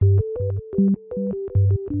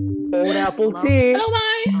apple Hello? tea. Hello,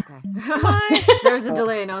 Mai. Okay. Hi. There was a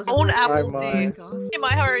delay, and I was just Own like, apple what tea. the fuck? Hey,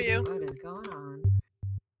 Mai, how are you? What is going on?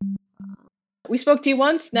 We spoke to you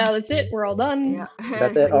once. Now that's it. We're all done. Yeah.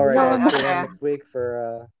 That's it. All right, Yeah, tune in okay. next week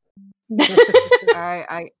for Alright,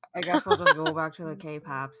 I guess I'll just go back to the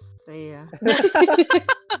K-Pops. See ya.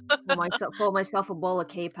 Pull myself a bowl of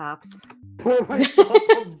K-Pops. Pour myself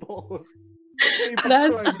a bowl.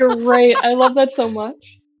 That's great. I love that so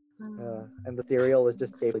much. And the cereal is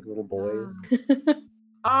just shaped like little boys.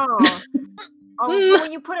 Oh. Oh,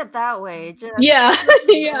 when you put it that way, it just, Yeah.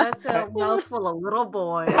 Yeah. that's a mouthful of little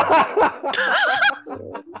boys.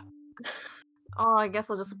 Oh, I guess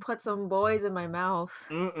I'll just put some boys in my mouth.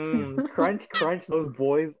 Crunch, crunch those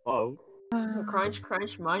boys up. Crunch,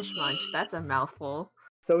 crunch, munch, munch. That's a mouthful.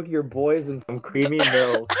 Soak your boys in some creamy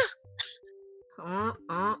milk.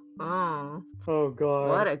 Oh, God.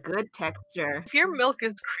 what a good texture. If your milk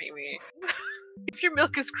is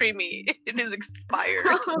creamy, it is expired.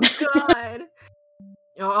 Oh god.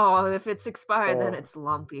 Oh, if it's expired, then Oh. it's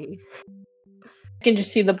lumpy. I can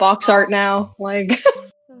just see the box art now. Like,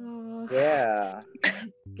 Yeah.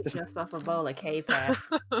 Get yourself a bowl of K-Pops.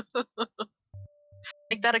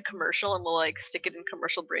 Make that a commercial, and we'll like stick it in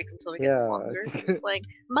commercial breaks until we get Yeah. sponsored. Just like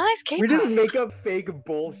Mai's K-pop. We just make up fake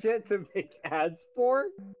bullshit to make ads for?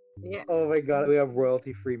 Yeah. Oh my god, we have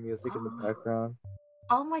royalty-free music in the background.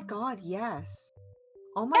 Oh my god, yes.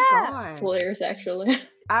 Oh my god. hilarious, actually.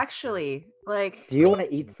 Actually, like, Do you want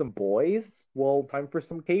to eat some boys? Well, time for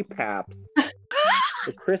some K-Paps.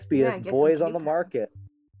 The crispiest Yeah, get some boys on the K-Paps. market.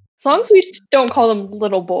 As long as we just don't call them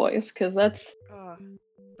little boys, because that's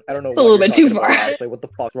I don't know It's a what little you're bit too talking about, far. Ashley. What the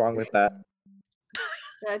fuck's wrong with that?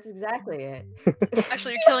 that's exactly it.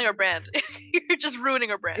 Actually, you're killing our brand. You're just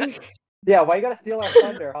ruining our brand. Yeah, why you gotta steal our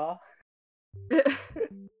thunder, huh?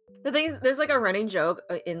 The thing is, there's like a running joke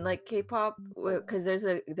in like K-pop because there's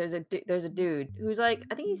a dude who's like,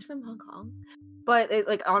 I think he's from Hong Kong, but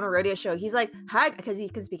like on a radio show he's like, hi, because he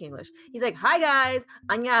can speak English. He's like, hi guys,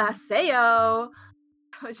 annyeonghaseyo.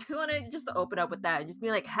 I just wanted to open up with that and just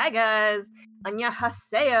be like, hi guys,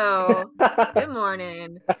 annyeonghaseyo. Good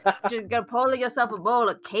morning. Just gotta pull yourself a bowl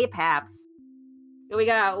of K-Paps. We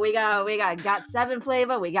got 7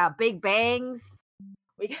 flavor. We got Big Bangs.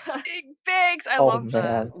 We got Big bags. I Oh, love that.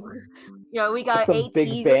 man. Yeah, we got Put some big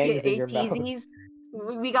ATs, bangs in your mouth. ATZs.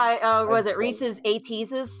 We got was it I'm Reese's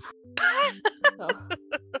ATZs?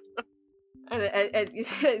 And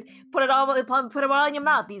put them all in your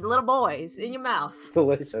mouth. These little boys in your mouth.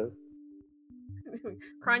 Delicious.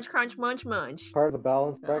 Crunch, crunch, munch, munch. Part of the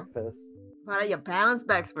balanced Yeah. breakfast. Part of your balanced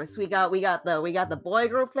breakfast. We got the boy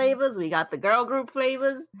group flavors. We got the girl group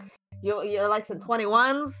flavors. You like some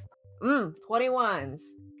 21s? 21s.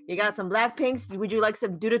 You got some Blackpinks. Would you like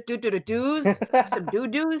some doo-doo-doo-doo-doos? Some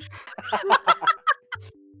doo-doos?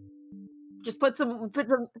 Just put some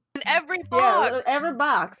In every yeah, box. every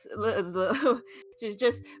box.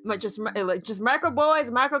 Just micro boys,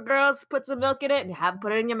 micro girls. Put some milk in it and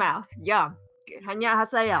put it in your mouth. Yum.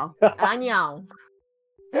 Annyeonghaseyo. Annyeong.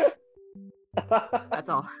 That's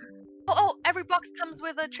all. Oh, every box comes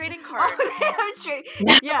with a trading card.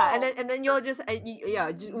 Yeah, and then you'll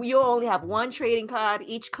you'll only have one trading card.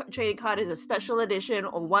 Each trading card is a special edition,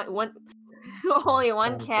 or one only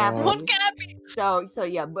one Oh, cap. God. One cappy. So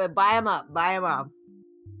yeah, but buy them up.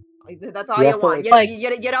 Like, that's all You you have to, want. like-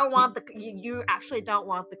 You don't want you actually don't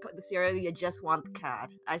want the cereal. You just want the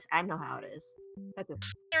card. I know how it is. That's it.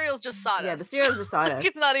 Cereal's just sawdust. Yeah, the cereal's just sawdust.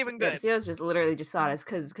 It's not even Yeah, good. the cereal's just literally just sawdust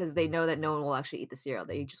because they know that no one will actually eat the cereal.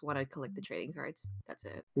 They just want to collect the trading cards. That's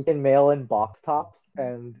it. You can mail in box tops,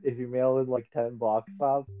 and if you mail in like 10 box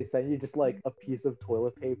tops, they send you just like a piece of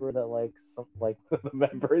toilet paper that like some like the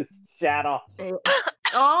members shat off.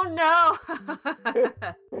 Oh no!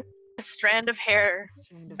 A strand of hair.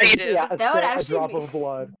 Strand of- Faded. Yeah, That would a actually drop be- of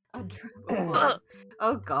blood. A drop of blood.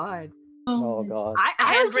 Oh god. Oh god.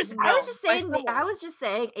 I was Handwritten just note by saying someone. I was just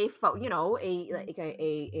saying a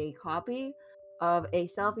copy of a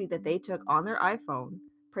selfie that they took on their iPhone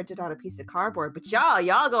printed on a piece of cardboard. But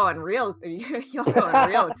y'all going real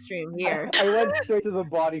extreme here. I went straight to the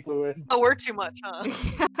body fluid. Oh, we're too much,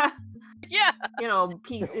 huh? Yeah. You know,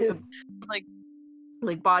 pieces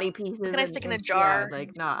like body pieces. Can I stick in a yeah, jar?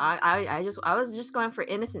 like no, I was just going for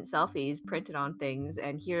innocent selfies printed on things,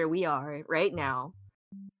 and here we are right now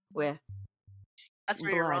with That's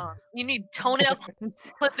where you're blood. wrong. You need toenail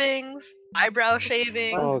clippings, eyebrow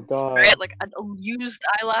shaving, Oh god. right? Like a used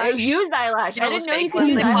eyelash. used eyelash. You know I those didn't know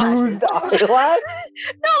you fake could ones use they call eyelashes. Used eyelash?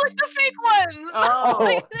 No, like the fake ones. Oh,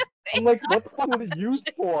 Oh, I'm like, what the fuck was it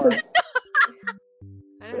used for?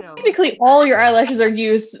 I don't know. Technically, all your eyelashes are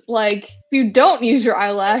used. Like, if you don't use your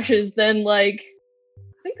eyelashes, then like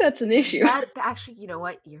think that's an issue. That actually, you know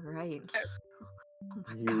what? You're right. Oh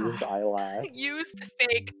my Used god. eyelash. Used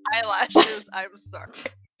fake eyelashes. I'm sorry.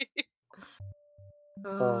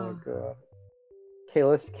 Oh god. Okay,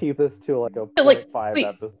 let's keep this to like a So, like, 0.5 wait.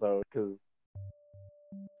 episode, because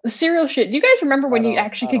The cereal shit. Do you guys remember when you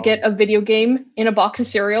actually could get a video game in a box of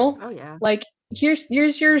cereal? Oh yeah. Like, here's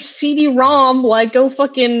your CD-ROM. Like, go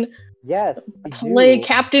fucking yes, I play do.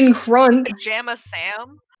 Captain Crunch. Pajama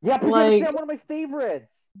Sam. Yeah, Pajama like- Sam, one of my favorites.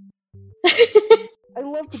 I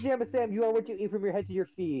love Pajama Sam. You are what you eat from your head to your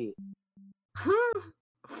feet.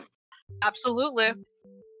 Absolutely.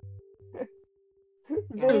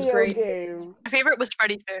 That was Video great. game. My favorite was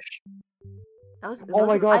Freddy Fish. That was. Oh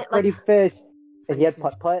my god, Freddy Fish. And he had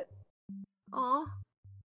Freddy Fish. Putt-Putt. Aw.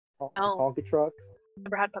 Oh. Honky trucks.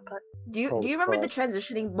 Never had Putt Putt. Do you Oh, remember the fuck.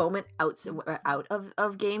 transitioning moment out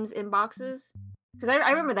of games in boxes? Because I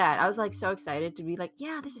remember that. I was like so excited to be like,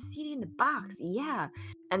 yeah, there's a CD in the box, yeah.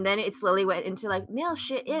 And then it slowly went into like mail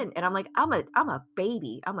shit in, and I'm like, I'm a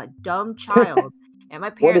baby, I'm a dumb child, and my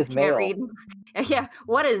parents is can't mail? read. Yeah,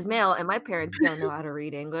 what is mail? And my parents don't know how to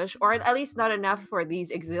read English, or at least not enough for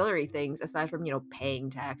these auxiliary things aside from paying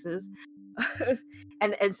taxes.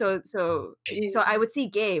 and so I would see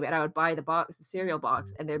game and I would buy the cereal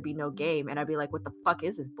box and there'd be no game and I'd be like, what the fuck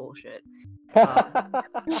is this bullshit?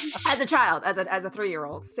 As a child, as a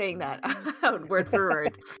 3-year-old, saying that out word for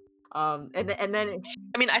word. And then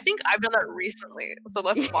I mean, I think I've done that recently, so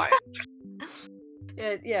that's fine.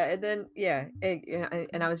 and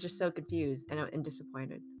I was just so confused and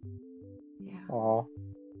disappointed. Yeah. Aw.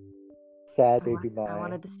 Sad I baby I mine.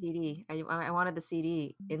 wanted the CD. I wanted the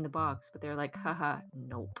CD in the box, but they're like, haha,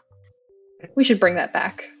 nope. We should bring that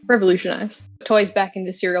back. Revolutionize. Toys back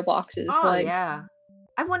into cereal boxes. Oh like, yeah.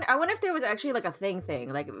 I wonder if there was actually like a thing,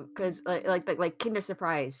 like, because like Kinder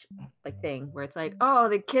Surprise thing where it's like, oh,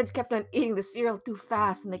 the kids kept on eating the cereal too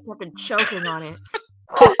fast and they kept on choking on it.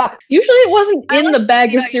 usually it wasn't I in like the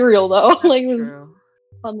bag of the cereal though. That's like, it was true.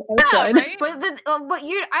 on the Yeah, outside. right? But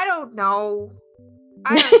I don't know.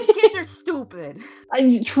 Kids are stupid.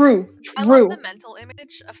 True. I True. love the mental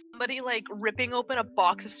image of somebody like ripping open a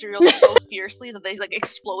box of cereal so fiercely that they like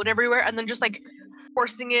explode everywhere, and then just like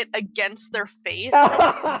forcing it against their face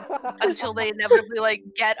until they inevitably like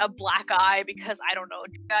get a black eye because I don't know,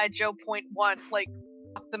 G.I. Joe .1 like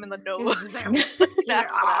fuck them in the nose. That's what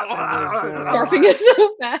happened. Scarfing it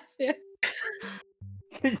so fast. Yeah.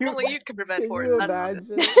 Only you can prevent Can forest. you That's what it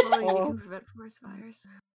imagine? Only you Oh, can prevent forest fires.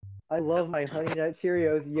 I love my Honey Nut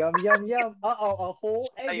Cheerios. Yum, yum, yum. Uh-oh, a whole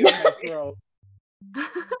egg Are in you my okay? throat.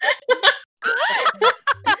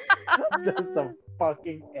 Just a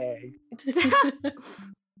fucking egg.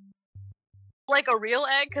 like a real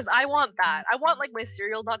egg, because I want that. I want like my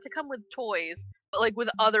cereal not to come with toys, but like with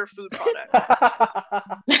other food products.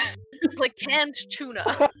 Like canned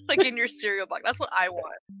tuna, like in your cereal box. That's what I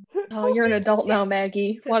want. Oh, you're an adult now,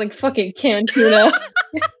 Maggie. Wanting fucking canned tuna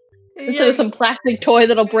instead of some plastic toy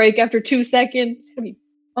that'll break after 2 seconds. What are you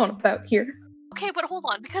on about here? Okay, but hold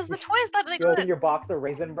on, because the toys that they You open got your box of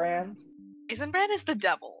Raisin Bran? Raisin Bran is the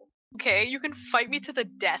devil. Okay, you can fight me to the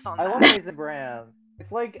death on I that. love Raisin Bran.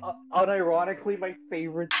 It's like unironically my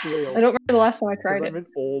favorite cereal. I don't remember the last time I tried 'cause it. I'm an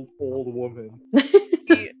old woman.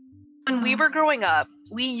 When we were growing up,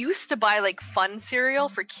 we used to buy like fun cereal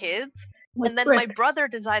for kids, and then my brother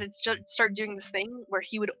decided to start doing this thing where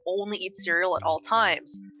he would only eat cereal at all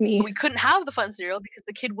times. Me. We couldn't have the fun cereal because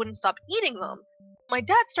the kid wouldn't stop eating them. My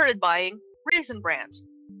dad started buying Raisin Brans.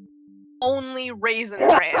 Only Raisin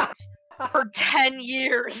Brans for 10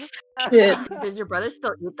 years. Shit. Does your brother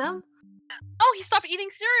still eat them? Oh, he stopped eating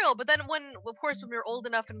cereal. But then when we were old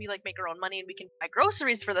enough and we like make our own money and we can buy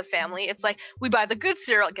groceries for the family, it's like we buy the good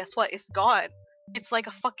cereal. Guess what? It's gone. It's like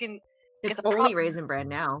a fucking. It's a only Raisin Bran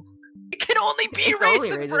now. It can only be It's Raisin,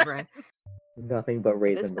 only Raisin Bran. Nothing but At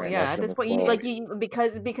Raisin this Bran. point, yeah. left At in this the point, you floor. like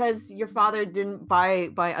because your father didn't buy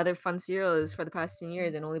other fun cereals for the past 10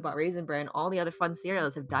 years and only bought Raisin Bran. All the other fun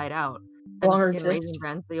cereals have died out. Longer And exist. Raisin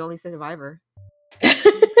Bran's the only survivor.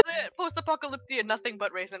 Post-apocalyptic, nothing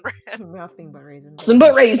but Raisin Bran. Nothing but Raisin Bran. Nothing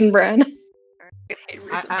but Raisin Bran. I hate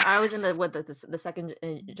Raisin Bran. I was in the second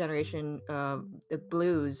generation the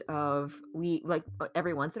blues of we like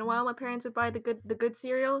every once in a while my parents would buy the good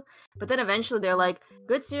cereal, but then eventually they're like,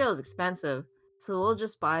 good cereal is expensive, so we'll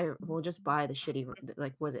just buy the shitty,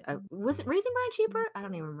 like was it Raisin Bran cheaper? I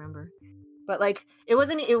don't even remember. But like it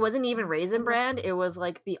wasn't even Raisin Bran, it was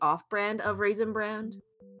like the off brand of Raisin Bran.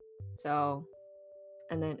 So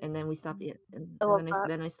and then we stopped eating.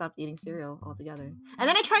 Then I stopped eating cereal altogether. And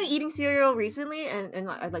then I tried eating cereal recently, and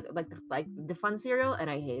I like the fun cereal, and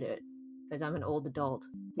I hate it because I'm an old adult.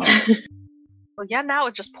 Well, yeah, now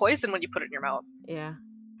it's just poison when you put it in your mouth. Yeah,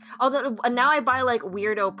 Although now I buy like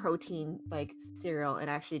weirdo protein like cereal and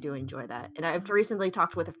actually do enjoy that. And I've recently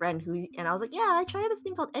talked with a friend and I was like, yeah, I tried this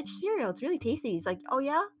thing called Edge cereal. It's really tasty. He's like, oh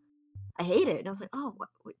yeah, I hate it. And I was like, oh,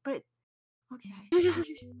 but okay.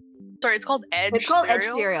 Sorry, it's called Edge. It's called cereal?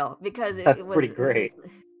 Edge cereal because That's it was pretty great.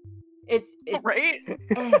 It's right.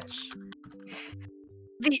 Edge.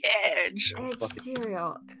 The Edge. Edge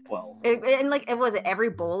cereal. 12. And like it was every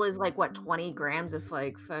bowl is like what 20 grams of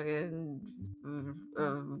like fucking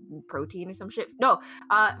protein or some shit. No,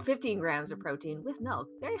 15 grams of protein with milk.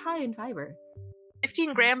 Very high in fiber.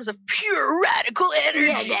 15 grams of pure radical energy.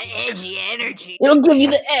 Yeah, that edgy energy. It'll give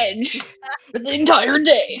you the edge for the entire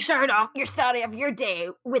day. Start off your day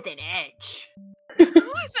with an edge.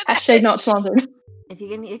 Hashtag not sponsored. If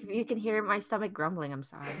you can hear my stomach grumbling, I'm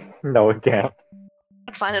sorry. No, it can't.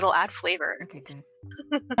 That's fine. It'll add flavor. Okay, good.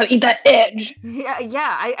 Gotta eat that edge.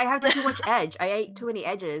 Yeah, I have too much edge. I ate too many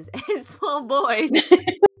edges and small boys.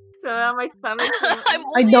 So now my stomach.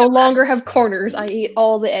 I no longer have corners. I eat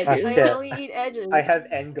all the edges. I only eat edges. I have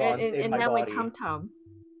N-gons in and my now my body. tum tum.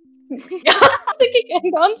 I'm thinking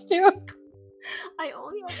N-gons too. I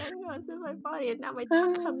only have N-gons in my body, and now my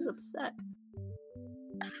tum tum's upset.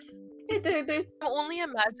 There's I'm only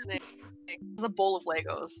imagining a bowl of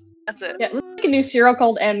Legos. That's it. Yeah, let's make a new cereal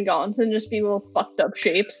called N-gons and just be little fucked up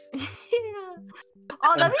shapes. yeah.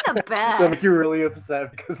 Oh, that'd be the best. That'll make you really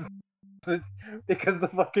upset because the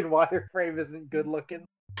fucking wireframe isn't good looking.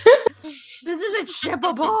 This isn't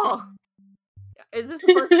shippable. Is this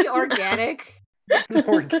supposed to be organic?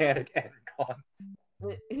 Organic N-gons.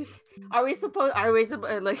 Are we supposed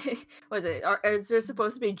like was it is there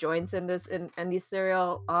supposed to be joints in this in these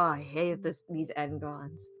cereal? Oh, I hate these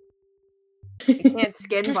N-gons. You can't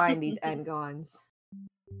skin bind these N-gons.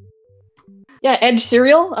 Yeah, Edge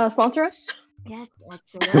cereal, sponsor us. Yeah,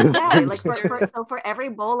 yeah. Like for every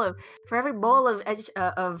bowl of edge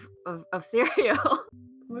of cereal.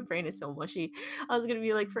 My brain is so mushy. I was gonna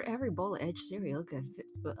be like, for every bowl of Edge cereal,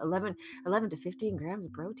 11 to 15 grams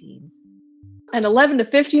of proteins. And 11 to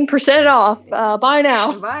 15% off. Buy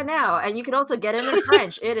now. Buy now, and you can also get it in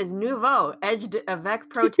French. It is nouveau Edge avec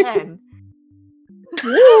protein.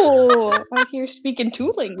 Ooh, I'm here speaking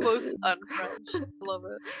two languages. Close unfrench. Love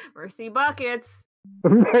it. Mercy buckets.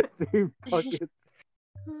 Mercy buckets.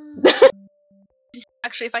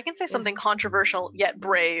 Actually, if I can say something controversial yet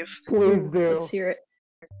brave. Please do. Let's hear it.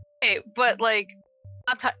 Okay, but like,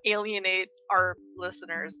 not to alienate our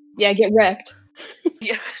listeners. Yeah, get wrecked.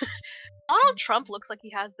 Yeah. Donald Trump looks like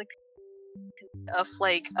he has the of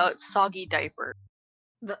like a soggy diaper.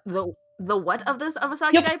 The what of a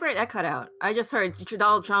soggy diaper? That cut out. I just heard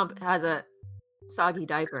Donald Trump has a soggy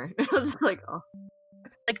diaper. I was just like, oh.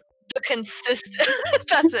 Like the consistent.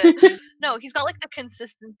 That's it. No, he's got like the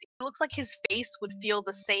consistency. It looks like his face would feel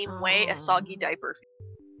the same way a soggy diaper.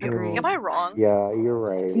 Agreed. Am I wrong? Yeah, you're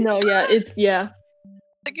right. No, yeah, yeah.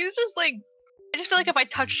 Like it's just like I just feel like if I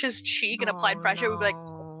touched his cheek and applied pressure, it would be like.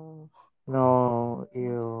 No,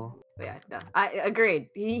 ew. Yeah, no, I agreed.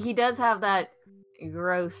 He does have that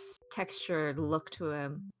gross textured look to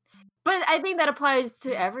him, but I think that applies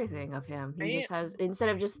to everything of him. He just has, instead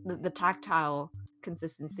of just the tactile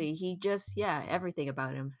consistency, he just everything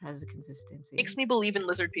about him has a consistency. Makes me believe in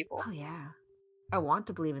lizard people. Oh yeah, I want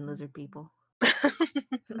to believe in lizard people.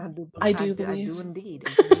 I do believe. I do indeed.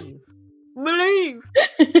 I believe.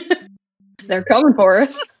 They're coming for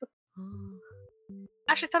us.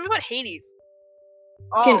 Actually, tell me about Hades.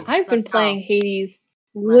 Again, I've been playing Hades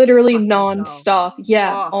literally non-stop.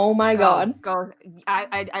 Yeah. Oh my god. Go.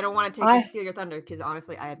 I don't want to steal your thunder because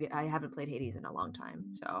honestly, I haven't played Hades in a long time.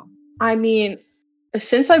 So. I mean,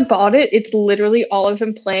 since I bought it, it's literally all I've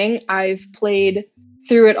been playing. I've played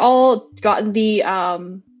through it all, gotten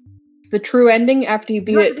the true ending after you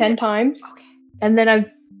beat it 10 times, and then I've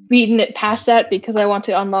beaten it past that because I want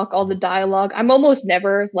to unlock all the dialogue. I'm almost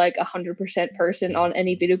never like 100% person on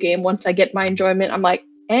any video game. Once I get my enjoyment, I'm like,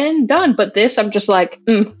 and done. But this, I'm just like,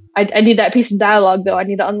 I need that piece of dialogue though. I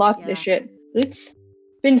need to unlock this shit. It's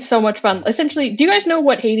been so much fun. Essentially, do you guys know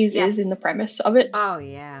what Hades is in the premise of it? Oh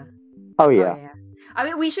yeah. Oh yeah. I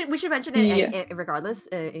mean, we should mention it regardless.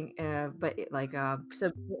 But like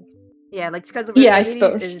so. Yeah, like because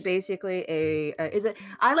Hades is basically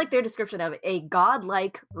I like their description of it, a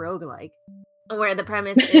godlike roguelike, where the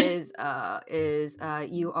premise is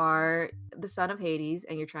you are the son of Hades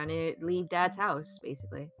and you're trying to leave Dad's house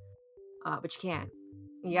basically, but you can't.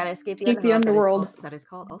 You gotta escape the underworld. That is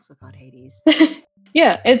also called Hades.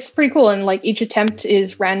 Yeah, it's pretty cool, and like each attempt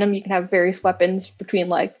is random. You can have various weapons between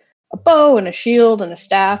like a bow and a shield and a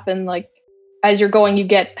staff, and like as you're going, you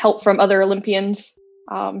get help from other Olympians.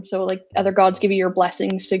 So like other gods give you your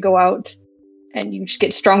blessings to go out and you just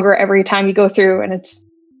get stronger every time you go through, and it's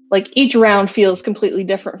like each round feels completely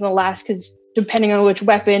different from the last because depending on which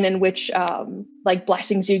weapon and which like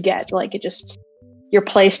blessings you get, like it just your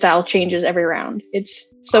play style changes every round. It's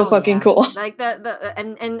so fucking cool. Like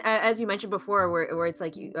and as you mentioned before, where it's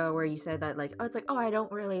like where you said that like it's like I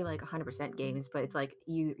don't really like 100% games, but it's like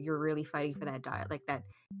you're really fighting for that like that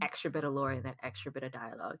extra bit of lore and that extra bit of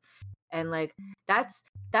dialogue, and like that's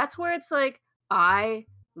where it's like I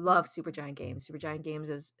love Supergiant Games. Supergiant Games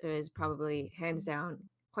is probably hands down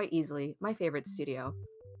quite easily my favorite studio.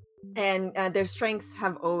 And their strengths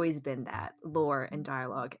have always been that lore and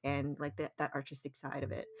dialogue and like that artistic side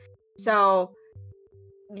of it. So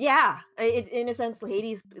yeah, in a sense,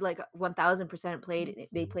 Hades like 1000% played.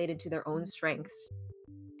 They played into their own strengths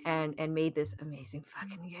and made this amazing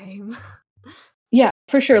fucking game. Yeah,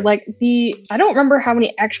 for sure. Like I don't remember how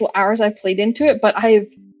many actual hours I've played into it, but I've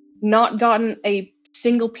not gotten a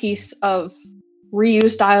single piece of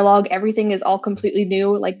reused dialogue. Everything is all completely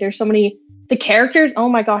new. Like there's so many. The characters, oh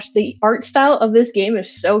my gosh, the art style of this game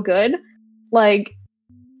is so good. Like,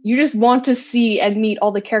 you just want to see and meet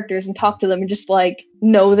all the characters and talk to them and just like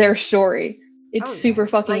know their story. It's super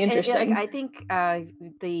fucking interesting. I think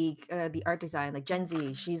the art design, like Gen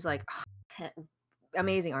Z, she's like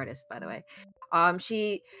amazing artist, by the way.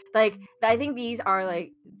 She like I think these are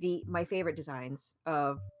like my favorite designs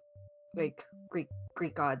of like Greek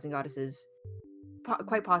gods and goddesses,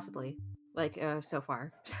 quite possibly like so far.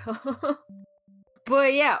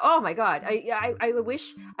 But yeah, oh my god, I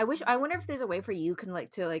wonder if there's a way for you can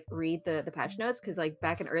like to like read the patch notes, because like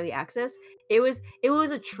back in early access it was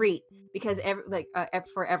a treat, because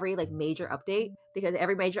for every like major update, because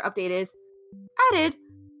every major update is added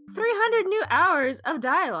 300 new hours of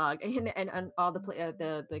dialogue, and all the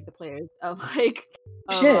players of like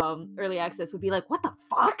early access would be like, what the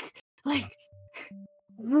fuck, like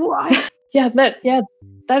what?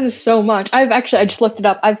 That is so much. I just looked it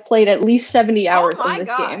up. I've played at least 70 hours of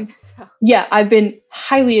this game. Yeah, I've been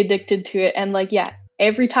highly addicted to it, and like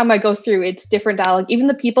every time I go through, it's different dialogue. Even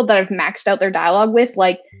the people that I've maxed out their dialogue with,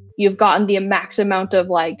 like you've gotten the max amount of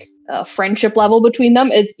like friendship level between them,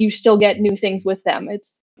 you still get new things with them.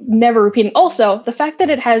 It's never repeating. Also, the fact that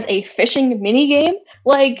it has a fishing mini game,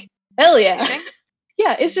 like hell yeah.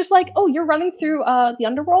 Yeah, it's just like, oh, you're running through the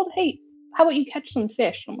underworld. Hey, how about you catch some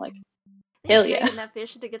fish? I'm like, hell yeah. That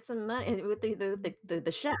fish to get some money with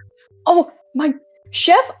the chef. Oh my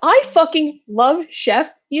chef! I fucking love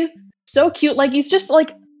Chef. He's so cute. Like he's just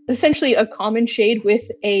like essentially a common shade with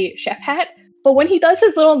a chef hat. But when he does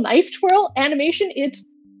his little knife twirl animation, it's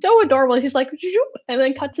so adorable. He's like, and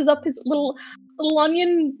then cuts up his little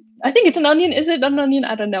onion. I think it's an onion. Is it an onion?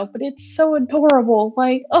 I don't know. But it's so adorable.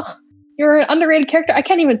 Like, ugh. You're an underrated character. I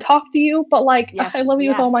can't even talk to you, but like, yes, I love you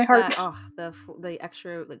with all my heart. The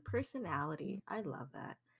extra like personality. I love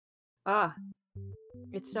that.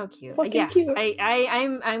 It's so cute. Fucking cute.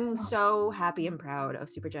 I'm so happy and proud of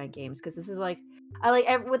Supergiant Games, because this is like, I like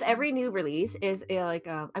with every new release is like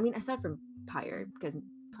I mean, aside from Pyre, because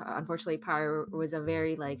unfortunately Pyre was a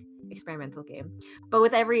very like experimental game, but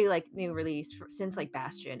with every like new release since like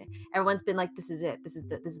Bastion, everyone's been like, this is it, this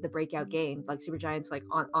is the breakout game, like Supergiant's like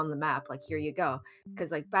on the map, like here you go,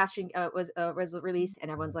 because like Bastion was released and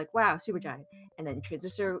everyone's like, wow, Supergiant, and then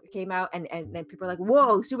Transistor came out and then people are like,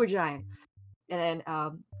 whoa, Supergiant, and then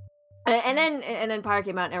Pyre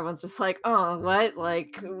came out and everyone's just like, oh, what?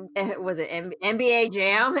 Like, was it NBA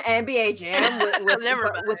Jam? NBA Jam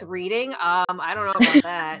with reading? I don't know about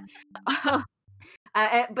that.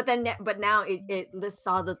 But now this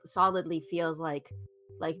solidly feels like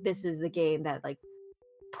this is the game that like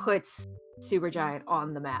puts Supergiant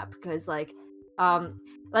on the map, because like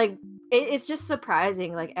it's just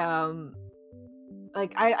surprising, like I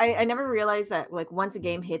never realized that like once a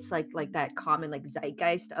game hits like that common like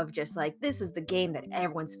zeitgeist of just like, this is the game that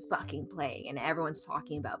everyone's fucking playing and everyone's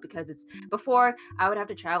talking about, because it's before I would have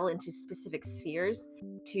to travel into specific spheres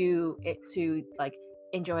to like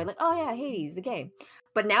enjoy, like, oh yeah, Hades the game.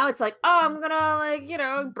 But now it's like, oh, I'm gonna like, you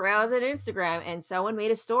know, browse at Instagram and someone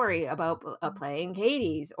made a story about playing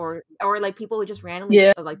Hades, or like people would just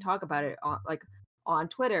randomly like talk about it on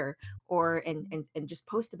Twitter or and just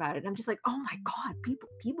post about it. And I'm just like, oh my god,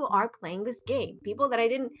 people are playing this game. People that I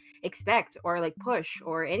didn't expect or like push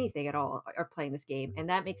or anything at all are playing this game, and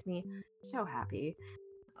that makes me so happy.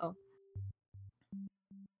 Oh,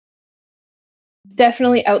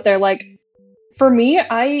 definitely out there. Like for me,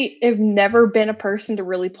 I have never been a person to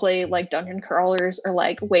really play like dungeon crawlers or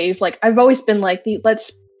like wave. Like I've always been like let's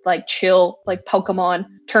like chill, like Pokemon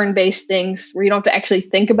turn-based things where you don't have to actually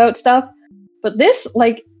think about stuff. But this,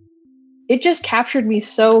 like, it just captured me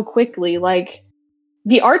so quickly. Like,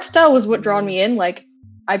 the art style was what Mm. drawn me in. Like,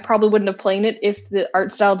 I probably wouldn't have played it if the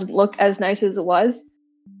art style didn't look as nice as it was.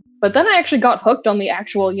 But then I actually got hooked on the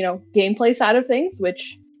actual, gameplay side of things,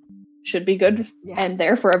 which should be good and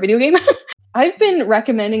there for a video game. I've been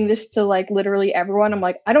recommending this to like literally everyone. I'm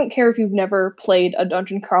like, I don't care if you've never played a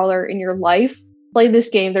dungeon crawler in your life. Play this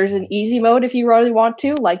game. There's an easy mode if you really want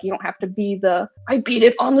to. Like, you don't have to be I beat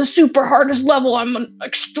it on the super hardest level. I'm an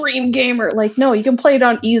extreme gamer. Like, no, you can play it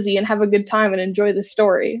on easy and have a good time and enjoy the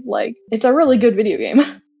story. Like, it's a really good video game.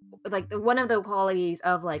 Like one of the qualities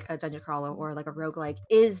of like a dungeon crawler or like a roguelike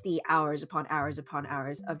is the hours upon hours upon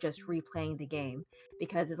hours of just replaying the game,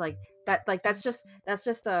 because it's like that's just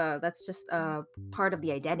part of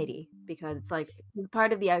the identity, because it's like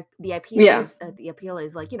part of the appeal Yeah. is the appeal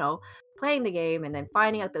is like, playing the game and then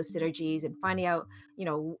finding out those synergies and finding out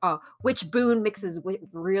which boon mixes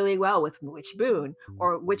really well with which boon,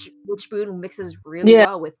 or which boon mixes really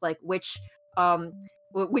well with like which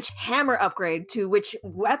hammer upgrade to which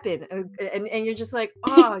weapon, and you're just like,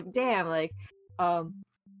 oh damn, like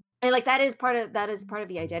and like that is part of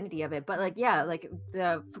the identity of it. But like, yeah, like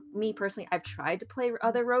me personally, I've tried to play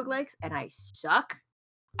other roguelikes and I suck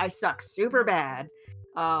super bad.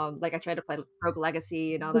 Like I tried to play Rogue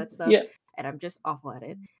Legacy and all that stuff, Yeah. and I'm just awful at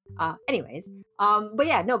it. Anyways, but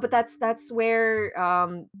yeah, no, but that's where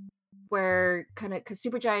kind of, because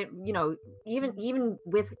Supergiant, even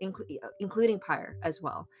with including Pyre as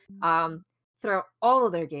well, throughout all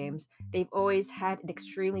of their games, they've always had an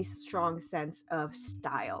extremely strong sense of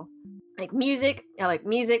style, like music,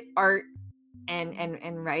 art,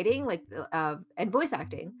 and writing, like and voice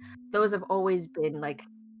acting. Those have always been like,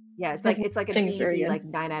 yeah, it's like an Things very easy good. like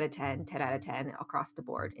 9 out of 10, 10 out of 10 across the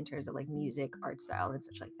board in terms of like music, art style, and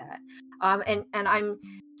such like that. And I'm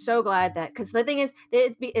so glad that, because the thing is,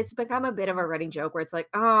 it's become a bit of a running joke where it's like,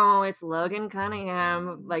 oh, it's Logan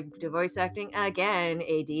Cunningham like voice acting again,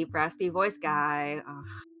 a deep raspy voice guy.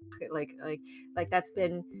 Like that's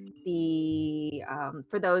been the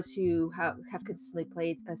for those who have consistently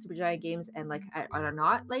played Supergiant games and like are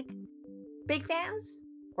not like big fans,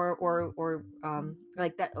 or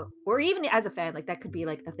like that, or even as a fan, like that could be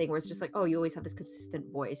like a thing where it's just like, oh, you always have this consistent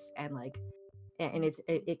voice, and like and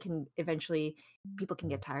it can eventually, people can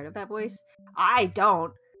get tired of that voice. I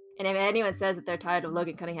don't. And if anyone says that they're tired of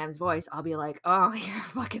Logan Cunningham's voice, I'll be like, oh, you're a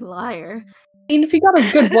fucking liar. I mean, if you got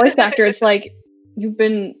a good voice actor, it's like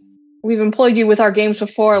we've employed you with our games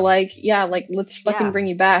before. Like, yeah, like let's fucking bring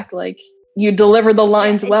you back. Like, you deliver the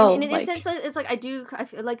lines well. And in like, a sense, it's like I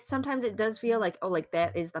feel like sometimes it does feel like, oh, like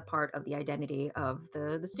that is the part of the identity of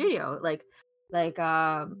the studio,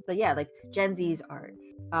 but yeah, like Gen Z's art,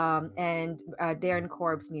 and Darren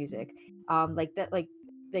Korb's music, like that, like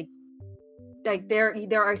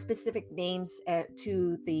there are specific names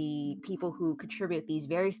to the people who contribute these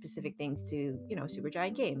very specific things to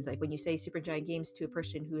Supergiant games. Like when you say Supergiant games to a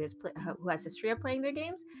person who has history of playing their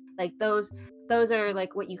games, like those are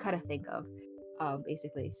like what you kind of think of,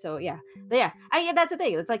 basically. So yeah, but yeah, that's the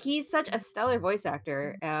thing. It's like he's such a stellar voice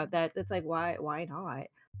actor that it's like, why not?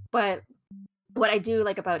 But what I do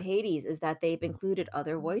like about Hades is that they've included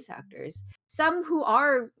other voice actors, some who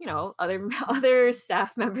are other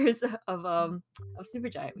staff members of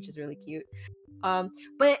Supergiant, which is really cute.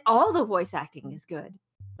 But all the voice acting is good.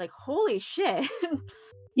 Like, holy shit.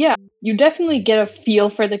 Yeah, you definitely get a feel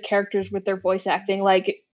for the characters with their voice acting.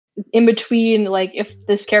 Like, in between, like if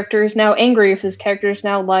this character is now angry, if this character is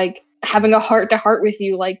now like having a heart to heart with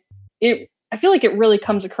you, like I feel like it really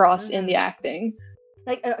comes across in the acting.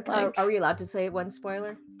 Like, are we allowed to say one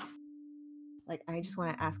spoiler? Like, I just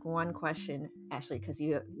want to ask one question, Ashley, because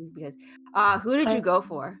who did you go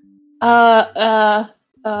for? I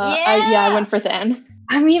went for Than.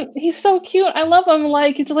 I mean, he's so cute. I love him.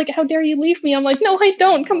 Like, it's like, how dare you leave me? I'm like, no, I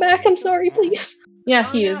don't. Come back. I'm sorry, please.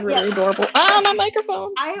 Yeah, he is really adorable. My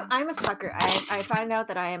microphone. I'm a sucker. I find out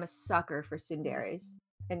that I am a sucker for tsunderes.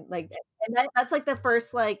 And that's like the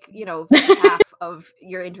first half of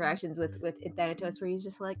your interactions with Thanatos, where he's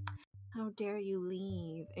just like, how dare you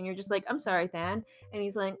leave? And you're just like, I'm sorry, Than. And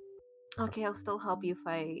he's like, okay, I'll still help you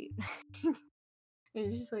fight. And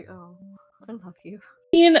you're just like, oh, I love you.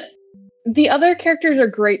 I mean, the other characters are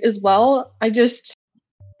great as well. It's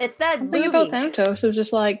that something booby about Thanatos. It was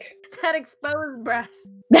just like that exposed breast.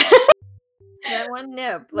 That one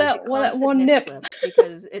nip, that one nip, slip,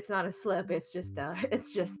 because it's not a slip. It's just there.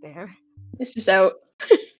 It's just out.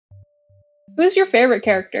 Who's your favorite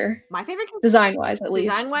character? My favorite character, design-wise, at least.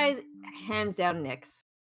 Design-wise, hands down, Nyx.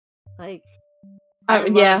 Like,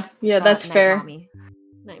 yeah, that's fair.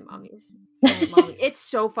 Night Mommy. It's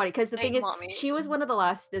so funny because the thing is, Mommy. she was one of the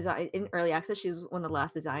last design in early access. She was one of the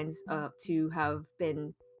last designs to have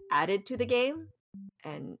been added to the game.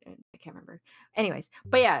 and I can't remember. Anyways,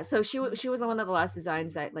 but yeah, so she was one of the last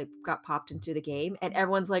designs that like got popped into the game, and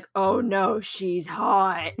everyone's like, "Oh no, she's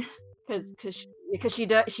hot," because she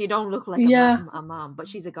don't look like Yeah. a mom, but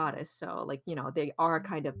she's a goddess, so like they are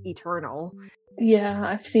kind of eternal. Yeah,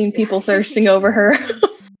 I've seen people thirsting over her.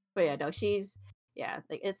 But yeah, no, she's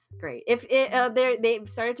like it's great. If they've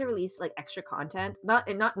started to release like extra content,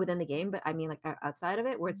 not within the game, but I mean like outside of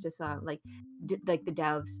it, where it's just like like the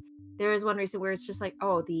devs. There is one recent where it's just like,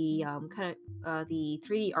 oh, the kind of the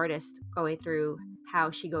 3D artist going through how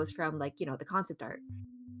she goes from like the concept art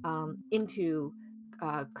into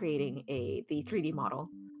creating the 3D model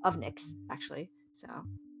of Nyx actually. So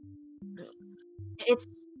it's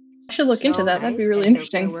I should look into so that. That'd be nice, really and their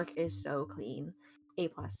interesting. work is so clean. A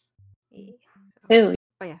plus. Really?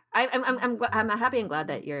 Oh yeah, I'm happy and glad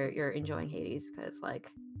that you're enjoying Hades, because like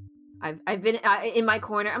I've been in my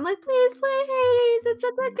corner. I'm like, please play Hades. It's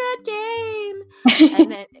such a good game.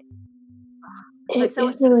 And then like It is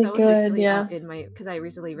really someone good, recently yeah. in my, because I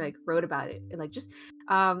recently like wrote about it, like just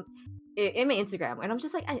in my Instagram, and I'm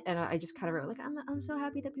just like, I just kind of wrote like, I'm so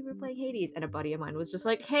happy that people are playing Hades, and a buddy of mine was just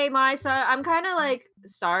like, hey, I'm kind of like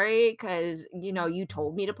sorry because you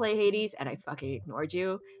told me to play Hades and I fucking ignored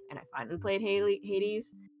you, and I finally played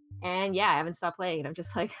Hades, and yeah, I haven't stopped playing, and I'm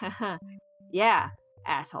just like, yeah,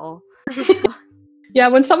 asshole. Yeah,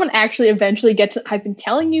 when someone actually eventually gets it, I've been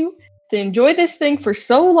telling you to enjoy this thing for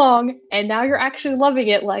so long, and now you're actually loving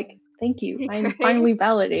it. Like, thank you. I'm Right? finally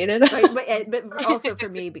validated. but also for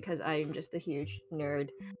me, because I'm just a huge nerd,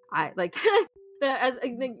 I like as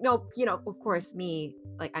no, of course me,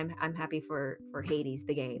 like I'm happy for Hades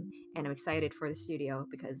the game, and I'm excited for the studio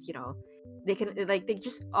because they can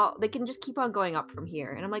they can just keep on going up from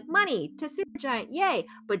here, and I'm like, money to Supergiant, yay.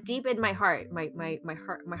 But deep in my heart, my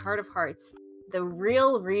heart of hearts, the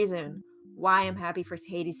real reason why I'm happy for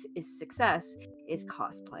Hades' success is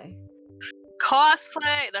cosplay.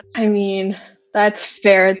 Cosplay. That's I mean, that's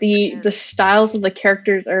fair. The styles of the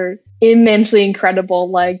characters are immensely incredible.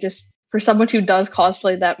 Like, just for someone who does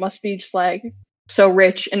cosplay, that must be just like so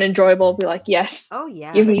rich and enjoyable. Be like, yes, Oh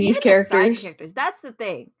yeah, give like, me these even the side characters. characters. That's the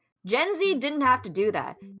thing. Gen Z didn't have to do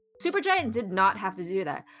that. Supergiant did not have to do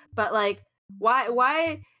that. But like,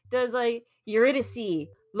 why does like Eurydice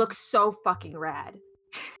look so fucking rad?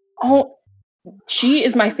 Oh, she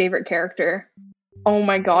is my favorite character. Oh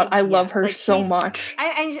my god, I love her like, so much.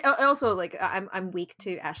 I also like I'm weak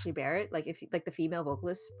to Ashley Barrett, like if like the female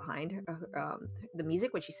vocalist behind her, the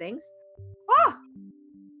music when she sings. Oh,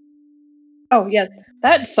 Oh yeah,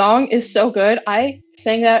 that song is so good. I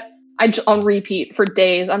sang that on repeat for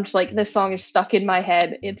days. I'm just like, this song is stuck in my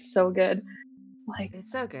head. It's so good. Like,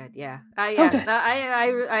 it's so good, yeah. so good.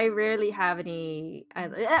 I rarely have any.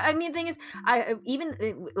 I mean, the thing is, I even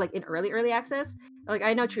like in early access, like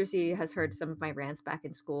I know Trucy has heard some of my rants back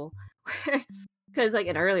in school, because like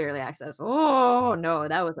in early access, oh no,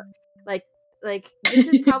 that was like this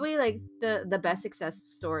is probably like the best success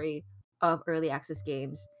story of early access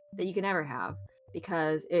games that you can ever have,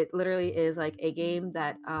 because it literally is like a game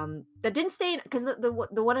that that didn't stay in, because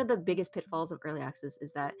the one of the biggest pitfalls of early access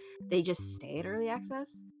is that they just stay in early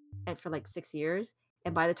access and for like 6 years,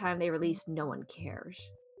 and by the time they release, no one cares.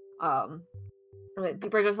 Like,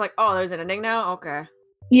 people are just like, oh, there's an ending now, okay.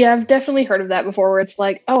 Yeah, I've definitely heard of that before, where it's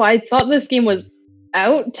like, oh, I thought this game was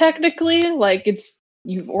out technically. Like,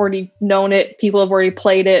 you've already known it, people have already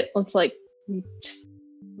played it. It's like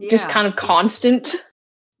just kind of constant.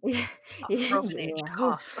 Yeah.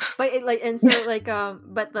 cough. But it like, and so like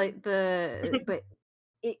but like but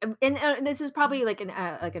and this is probably like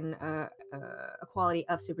a quality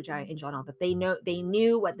of Supergiant in general, that they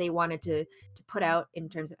knew what they wanted to put out in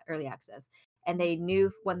terms of early access, and they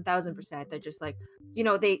knew 1000% that just like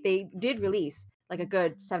they did release like a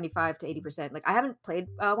good 75 to 80%. Like I haven't played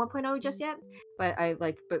 1.0 just yet, but I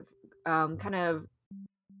like kind of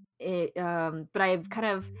it but I've kind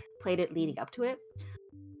of played it leading up to it,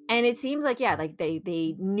 and it seems like like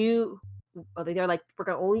they knew, they're like, we're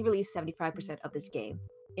gonna only release 75% of this game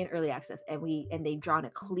in early access, and they've drawn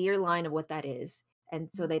a clear line of what that is, and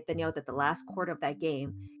so they know that the last quarter of that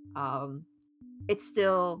game, it's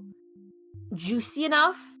still juicy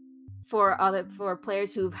enough for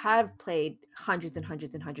players who have played hundreds and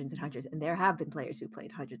hundreds and hundreds and hundreds, and there have been players who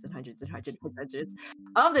played hundreds and hundreds and hundreds and hundreds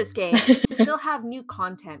of this game, to still have new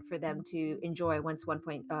content for them to enjoy once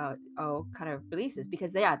 1.0 kind of releases.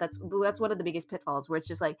 Because that's one of the biggest pitfalls, where it's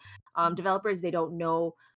just like developers, they don't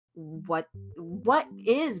know what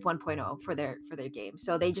is 1.0 for their game,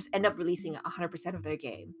 so they just end up releasing 100% of their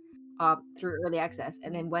game through early access,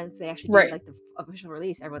 and then once they actually Right. do like the official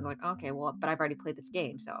release, everyone's like, okay, well, but I've already played this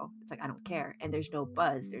game, so it's like I don't care, and there's no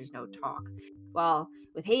buzz, there's no talk. Well,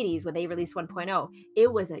 with Hades, when they released 1.0,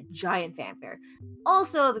 it was a giant fanfare.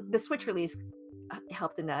 Also, the Switch release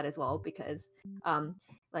helped in that as well, because a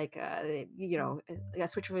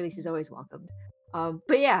Switch release is always welcomed.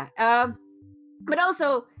 But yeah, but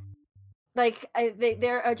also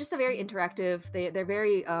they're just a very interactive. They're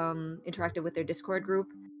very interactive with their Discord group,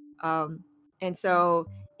 and so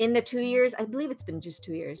in the 2 years, I believe it's been just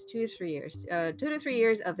 2 years, 2 to 3 years, 2 to 3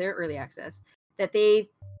 years of their early access, that they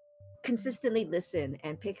consistently listen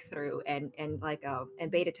and pick through and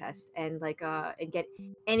beta test and and get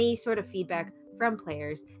any sort of feedback from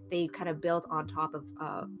players. They kind of build on top of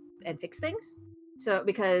and fix things. So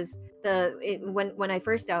because when I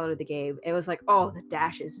first downloaded the game, it was like, oh, the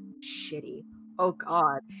dash is shitty, oh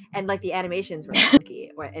god, and like the animations were clunky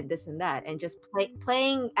and this and that, and just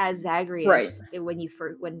playing as Zagreus when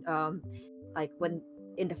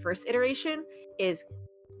in the first iteration is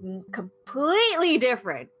completely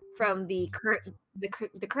different from the current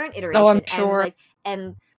iteration. Oh, I'm sure.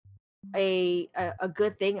 And a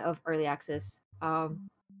good thing of early access, that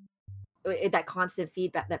constant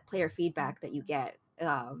feedback, that player feedback that you get,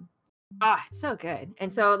 it's so good.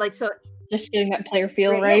 And so just getting that player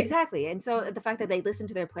feel, yeah, right? exactly. And so the fact that they listen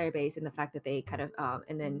to their player base, and the fact that they kind of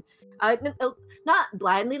and then not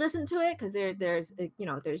blindly listen to it, because there's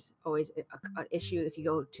always an issue if you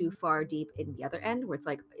go too far deep in the other end, where it's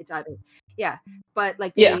like it's either but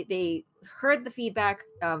like they heard the feedback,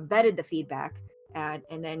 vetted the feedback,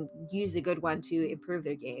 and then used a good one to improve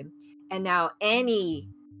their game. And now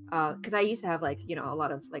because I used to have a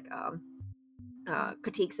lot of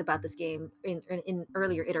critiques about this game in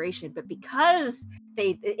earlier iteration, but because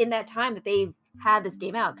they, in that time that they've had this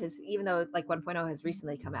game out, because even though 1.0 has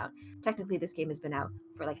recently come out, technically this game has been out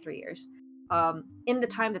for 3 years. In the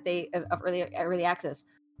time that they of early access,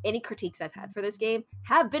 any critiques I've had for this game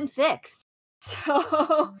have been fixed.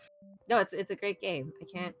 So no, it's a great game.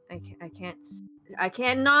 I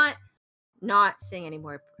cannot not sing any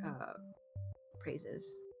more praises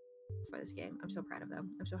for this game. I'm so proud of them.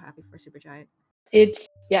 I'm so happy for Supergiant.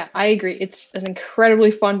 I agree. It's an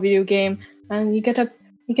incredibly fun video game, and you get to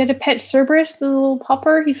pet Cerberus, the little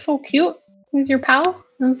pupper. He's so cute. He's your pal,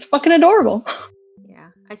 and it's fucking adorable. Yeah,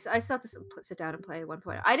 I still have to sit down and play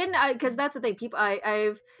 1.0. I didn't, because that's the thing. People,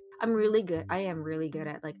 I'm really good. I am really good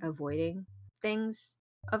at avoiding things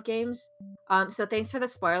of games. So thanks for the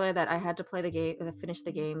spoiler that I had to play the game, finish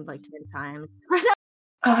the game 10 times.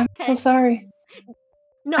 I'm so sorry.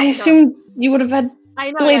 No, I assumed you would have had.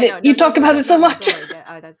 I know. Played it. You talk about it so much.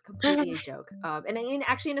 That's completely a joke. And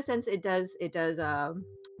actually, in a sense, it does. That's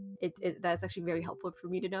actually very helpful for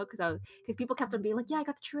me to know, because people kept on being like, "Yeah, I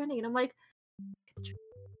got the true ending," and I'm like, "It's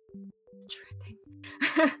the true ending."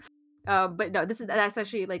 But no, that's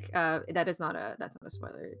actually that's not a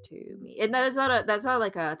spoiler to me, and that's not a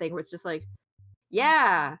thing where it's just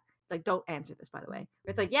don't answer this, by the way.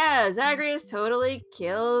 It's Zagreus totally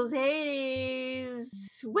kills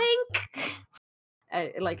Hades. Wink.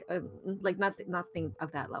 Nothing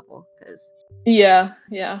of that level, because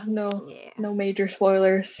no major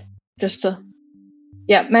spoilers. Just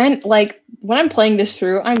man, when I'm playing this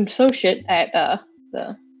through, I'm so shit at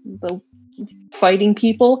the fighting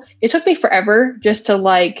people. It took me forever just to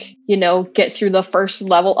get through the first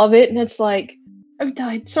level of it, and it's I've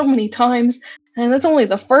died so many times, and that's only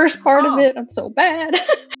the first part of it. I'm so bad.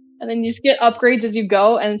 And then you just get upgrades as you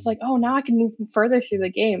go, and it's oh, now I can move further through the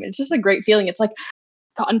game. It's just a great feeling. It's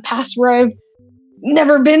gotten past where I've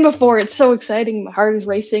never been before. It's so exciting. My heart is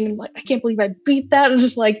racing, and I can't believe I beat that. I'm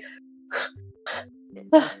just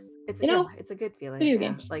it's a good feeling. Video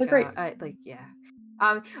games, they're great.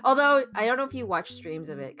 Although I don't know if you watch streams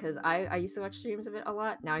of it, because I used to watch streams of it a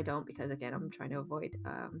lot. Now I don't, because again, I'm trying to avoid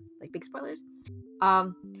big spoilers.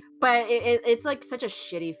 But it's such a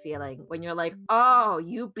shitty feeling when you're oh,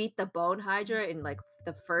 you beat the Bone Hydra in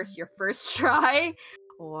your first try.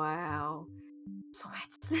 Wow.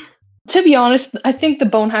 Sweats. To be honest, I think the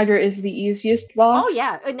Bone Hydra is the easiest boss. Oh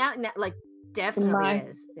yeah, now definitely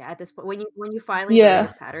is. Yeah, at this point, when you finally learn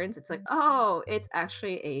its patterns, it's oh, it's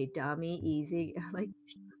actually a dummy easy.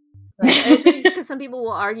 It's because some people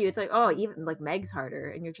will argue it's oh, even Meg's harder,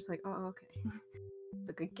 and you're just oh, okay. It's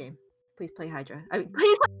a good game. Please play Hydra. I mean,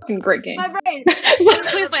 please. Fucking great game. My brain.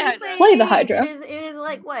 Please play Hydra. Play the Hydra. It is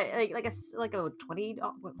what a $20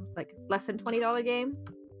 less than $20 game.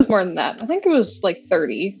 More than that. I think it was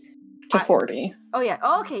 30 to 40. Oh yeah.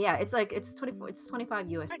 Oh, okay. Yeah. It's it's $25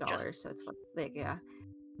 US, so it's yeah.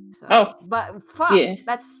 So, but fuck,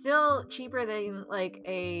 that's still cheaper than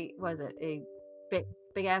a big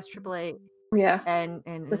big ass AAA, Yeah, and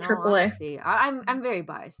the in all AAA. honesty, I'm very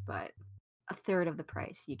biased, but a third of the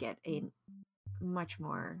price, you get a much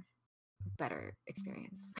more better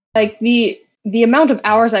experience. Like the amount of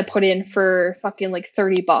hours I put in for fucking like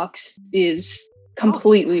 $30 is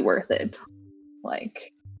completely worth it.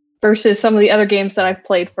 Like versus some of the other games that I've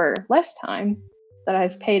played for less time that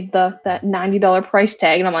I've paid that $90 price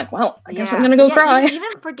tag, and I'm like, well, I guess I'm gonna go cry.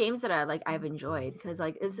 Even for games that I've enjoyed, because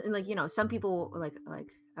like it's like, you know, some people like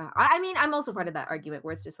I mean, I'm also part of that argument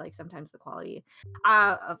where it's just like sometimes the quality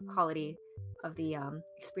of the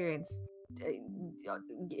experience,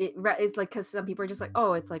 it's like, because some people are just like,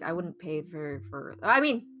 oh, it's like I wouldn't pay for I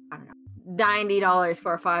mean, I don't know, $90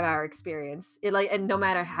 for a 5-hour experience. It like, and no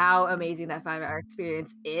matter how amazing that 5-hour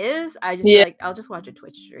experience is, I just like, I'll just watch a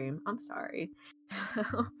Twitch stream. I'm sorry.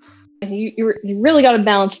 You really got to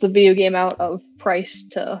balance the video game out of price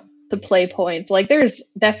to play point. Like there's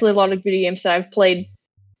definitely a lot of video games that I've played,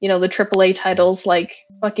 you know, the AAA titles like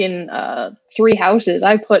fucking Three Houses.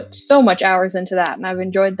 I put so much hours into that, and I've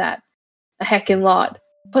enjoyed that a heckin' lot.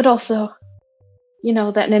 But also, you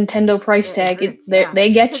know, that Nintendo price tag, hurts,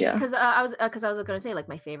 they get you. Because I was gonna say, like,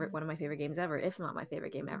 one of my favorite games ever, if not my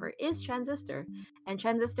favorite game ever, is Transistor. And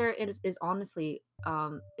Transistor is honestly,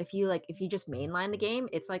 if you just mainline the game,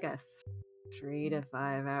 it's like a 3 to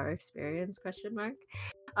 5 hour experience, question mark.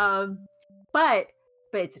 But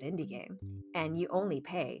it's an indie game, and you only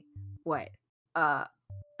pay what,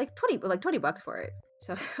 like $20 for it.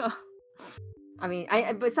 So I mean,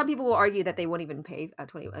 but some people will argue that they won't even pay $20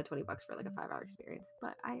 for like a 5-hour experience.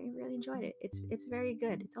 But I really enjoyed it. It's very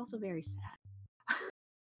good. It's also very sad.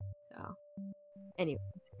 So, anyway.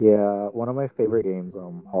 Yeah, one of my favorite games,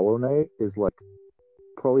 Hollow Knight, is like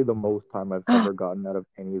probably the most time I've ever gotten out of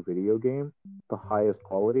any video game. The highest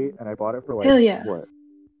quality, and I bought it for like what,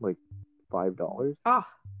 like $5?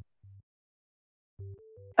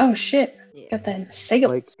 Oh shit! Yeah. Got that sale.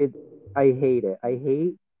 Like it, I hate it.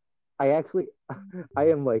 I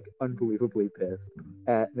am like unbelievably pissed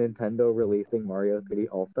at Nintendo releasing Mario 3D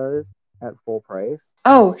All Stars at full price.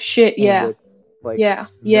 Oh shit! Yeah. And it's like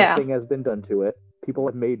nothing has been done to it. People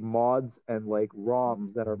have made mods and like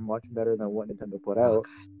ROMs that are much better than what Nintendo put out.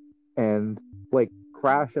 And like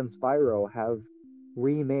Crash and Spyro have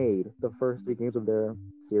remade the first 3 games of their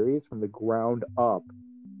series from the ground up.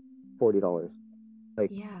 $40.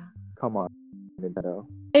 Like, come on, Nintendo.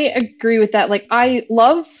 I agree with that. Like, I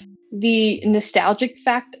love the nostalgic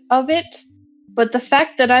fact of it, but the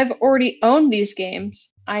fact that I've already owned these games,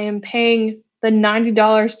 I am paying the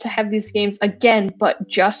 $90 to have these games again, but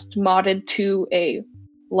just modded to a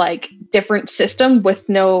like different system with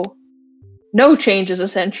no changes.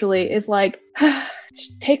 Essentially, is like,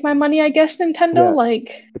 just take my money, I guess. Nintendo, yeah,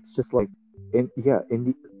 like, it's just like,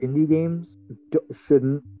 indie games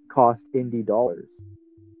shouldn't cost indie dollars.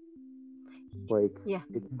 Like,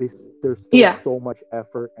 there's still so much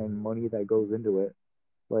effort and money that goes into it.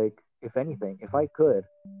 Like, if anything, if I could,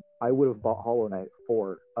 I would have bought Hollow Knight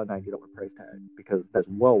for a $90 price tag, because that's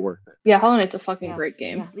well worth it. Yeah, Hollow Knight's a fucking great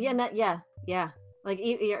game. Like,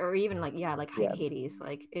 or even like Hades.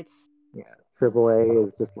 Like, it's AAA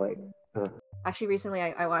is just like. Actually, recently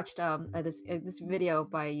I watched this video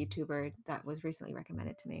by a YouTuber that was recently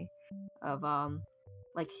recommended to me of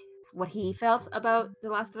like what he felt about The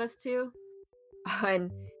Last of Us 2,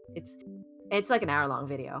 and it's like an hour-long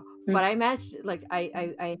video. But I managed, like,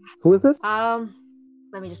 I who is this?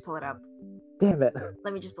 Let me just pull it up. Damn it.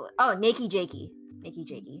 Let me just pull it. Oh, Nakey Jakey.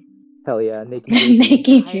 Hell yeah, Nakey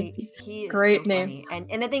Jakey. He is great so name. funny.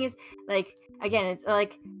 And the thing is, like, again, it's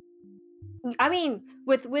like, I mean,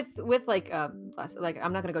 with like like,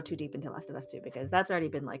 I'm not gonna go too deep into Last of Us 2 because that's already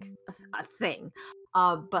been like a thing.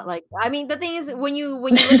 But like, I mean, the thing is, when you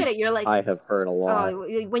look at it, you're like, I have heard a lot.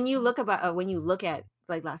 When you look at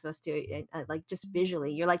like Last of Us 2, like, just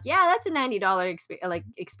visually, you're like, yeah, that's a $90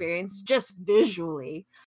 experience just visually.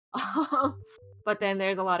 But then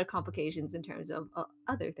there's a lot of complications in terms of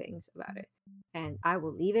other things about it, and I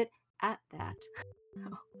will leave it at that.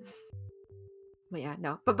 But yeah,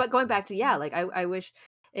 no. But going back to, like, I wish,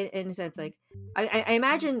 in a sense, like, I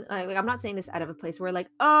imagine, like, I'm not saying this out of a place where, like,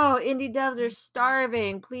 oh, indie devs are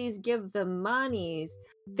starving, please give them monies.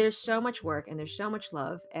 There's so much work and there's so much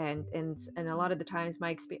love, and a lot of the times my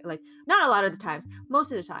experience, like, not a lot of the times,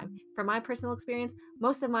 most of the time, from my personal experience,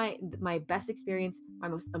 most of my best experience, my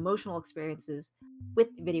most emotional experiences with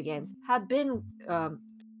video games have been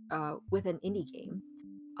with an indie game.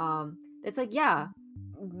 It's like,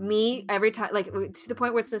 me every time, like, to the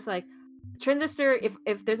point where it's just like Transistor,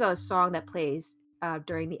 if there's a song that plays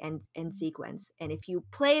during the end sequence, and if you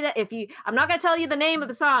play that, I'm not gonna tell you the name of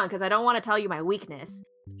the song because I don't want to tell you my weakness,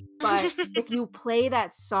 but if you play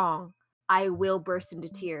that song, I will burst into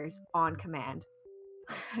tears on command.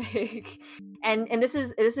 and this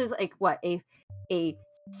is like what a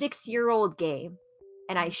 6-year-old game,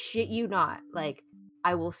 and I shit you not, like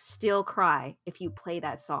I will still cry if you play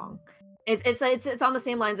that song. It's on the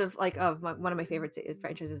same lines of like one of my favorite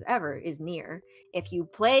franchises ever is Nier. If you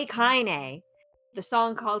play Kaine, the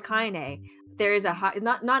song called Kaine, there is a high,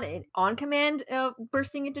 not an on command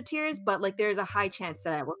bursting into tears, but like there's a high chance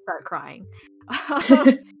that I will start crying.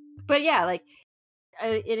 But yeah, like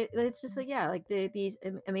it's just like, yeah, like these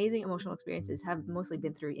amazing emotional experiences have mostly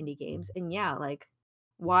been through indie games, and yeah, like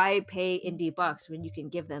why pay indie bucks when you can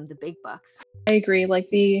give them the big bucks? I agree. Like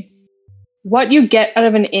what you get out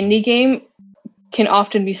of an indie game can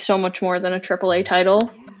often be so much more than a AAA title.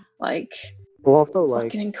 Yeah. Like, well, also like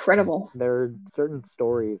fucking incredible. There are certain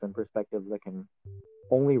stories and perspectives that can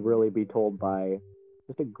only really be told by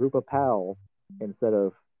just a group of pals instead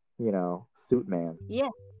of, suit man.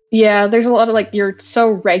 Yeah, there's a lot of like, you're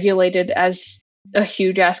so regulated as a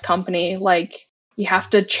huge ass company. Like, you have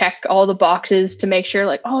to check all the boxes to make sure,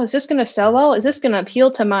 like, oh, is this gonna sell well? Is this gonna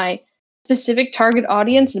appeal to my specific target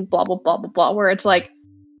audience? And blah blah blah blah blah. Where it's like,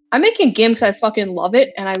 I'm making a game because I fucking love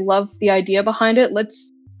it and I love the idea behind it.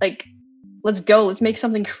 Let's go. Let's make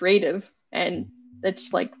something creative and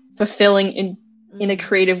it's like fulfilling in a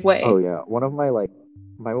creative way. Oh yeah, one of my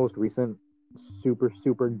most recent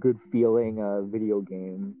super good feeling video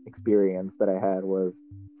game experience that I had was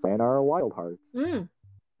Sayonara Wild Hearts.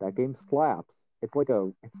 That game slaps.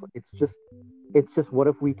 It's just what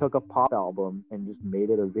if we took a pop album and just made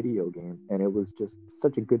it a video game, and it was just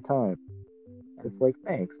such a good time. It's like,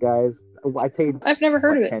 thanks guys. I've never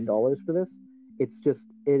heard of it. $10 for this. It's just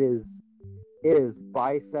it is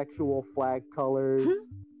bisexual flag colors,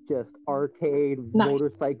 just arcade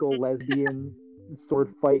motorcycle lesbian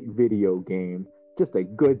sword fight video game. Just a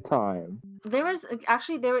good time. There was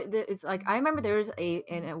actually it's like I remember there was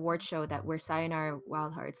an award show where Sayonara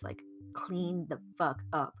Wild Hearts like cleaned the fuck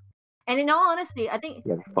up. And in all honesty, I think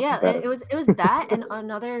it was that and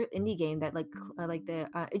another indie game that it was like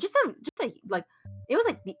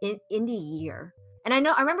the indie year. And I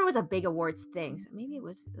remember it was a big awards thing, so maybe it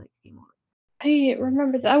was like Game Awards. I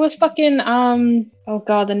remember that. I was fucking oh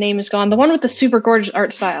god, the name is gone. The one with the super gorgeous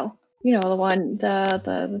art style. You know, the one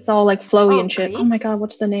it's all like flowy and shit. Gris? Oh my god,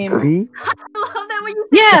 what's the name? Gris? I love that when you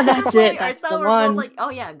Yeah, that's it. That's the one. Like, oh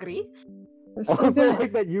yeah, Gris. Also,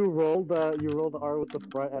 like that you rolled the R with the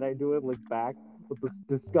front, and I do it like back with this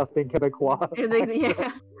disgusting Quebecois.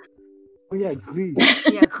 Yeah. Oh yeah, Gris.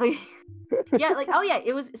 Yeah, Gris. Yeah, like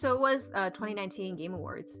it was 2019 Game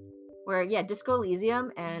Awards, where Disco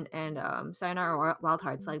Elysium and Sayonara Wild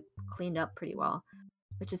Hearts like cleaned up pretty well,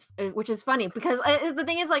 which is funny because the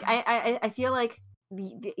thing is like I feel like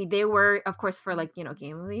they were, of course, for like Game of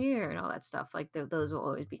the Year and all that stuff, like those will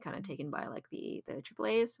always be kind of taken by like the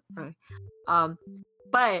AAAs,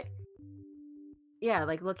 but yeah,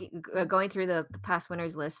 like going through the past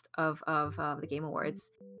winners list of the Game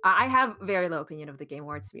Awards, I have very low opinion of the Game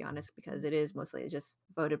Awards, to be honest, because it is mostly just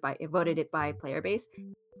voted it by player base.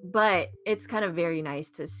 But it's kind of very nice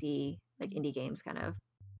to see like indie games kind of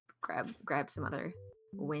grab some other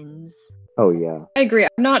wins. Oh yeah, I agree.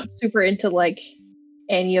 I'm not super into like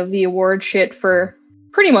any of the award shit for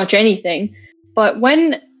pretty much anything, but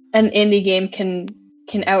when an indie game can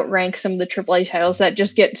outrank some of the AAA titles that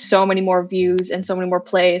just get so many more views and so many more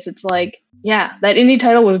plays, it's like, yeah, that indie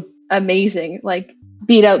title was amazing. Like,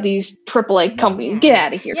 beat out these AAA companies. Get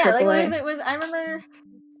out of here, AAA. Like it was. I remember.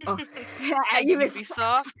 Oh,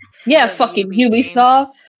 Ubisoft. Yeah, fucking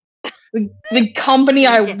Ubisoft. The company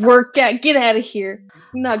I work at. Get out of here.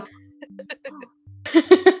 No.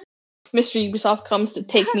 Mr. Ubisoft comes to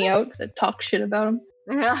take me out because I talk shit about him.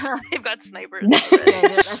 They've got snipers.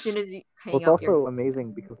 As soon as you hang it's also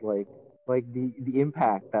amazing because like the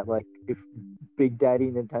impact that like if Big Daddy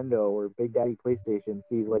Nintendo or Big Daddy PlayStation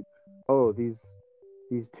sees like, oh, these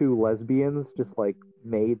two lesbians just like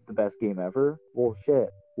made the best game ever. Well, shit.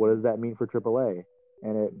 What does that mean for AAA?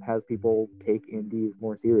 And it has people take indies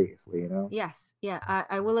more seriously, Yes, yeah.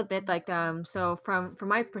 I will admit, like, so from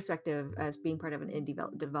my perspective as being part of an indie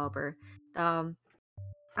developer,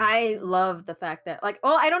 I love the fact that, like,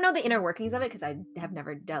 I don't know the inner workings of it because I have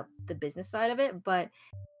never dealt the business side of it, but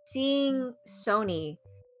seeing Sony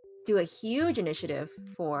do a huge initiative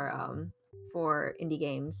for indie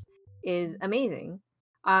games is amazing.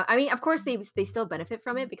 I mean, of course, they still benefit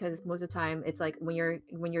from it because most of the time it's like when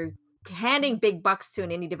you're handing big bucks to an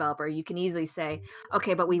indie developer, you can easily say,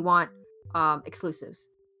 okay, but we want exclusives.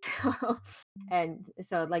 And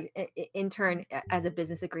so like in turn, as a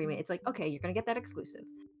business agreement, it's like, okay, you're gonna get that exclusive,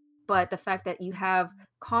 but the fact that you have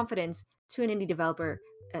confidence to an indie developer,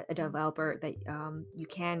 a developer that you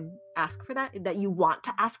can ask for that you want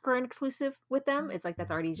to ask for an exclusive with them, it's like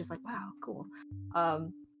that's already just like, wow, cool.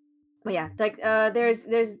 But yeah, like there's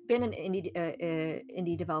been an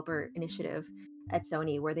indie developer initiative at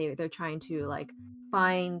Sony where they're trying to like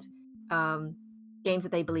find games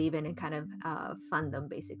that they believe in and kind of fund them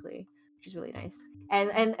basically, which is really nice.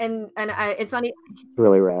 It's not It's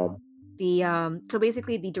really rad. the so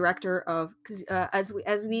basically the director of, because as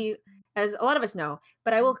a lot of us know,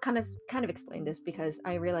 but I will kind of explain this because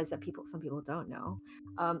I realize that some people don't know,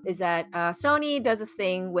 is that Sony does this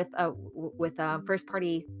thing with first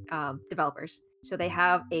party developers. So they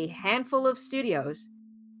have a handful of studios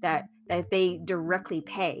that they directly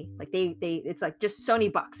pay, like they it's like just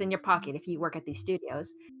Sony bucks in your pocket if you work at these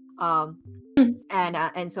studios,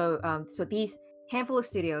 and so these handful of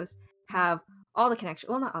studios have all the connections,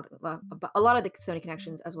 well, not all but a lot of the Sony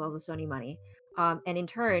connections as well as the Sony money, and in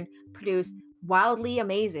turn produce wildly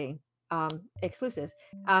amazing exclusives.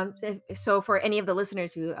 So for any of the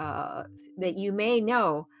listeners who that you may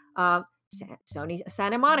know, Sony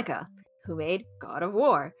Santa Monica, who made God of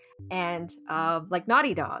War, and like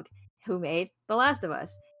Naughty Dog, who made The Last of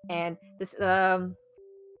Us, and this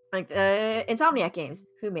Insomniac Games,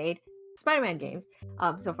 who made Spider-Man games.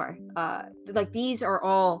 So far, like these are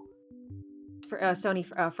all for Sony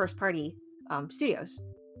first party studios.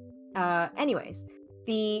 Anyways,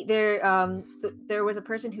 there was a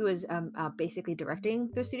person who was basically directing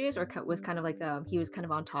those studios, or was kind of like he was kind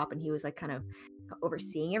of on top, and he was like kind of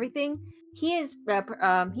overseeing everything. He has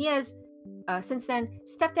since then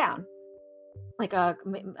stepped down. Like I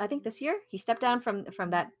think this year he stepped down from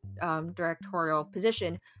that directorial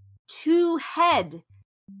position to head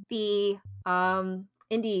the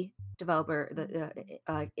indie developer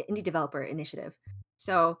indie developer initiative.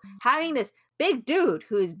 So having this big dude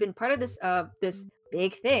who's been part of this this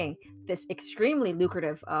big thing, this extremely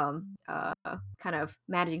lucrative kind of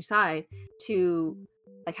managing side, to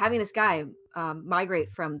like having this guy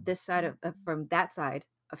migrate from this side of from that side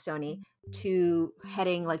of Sony to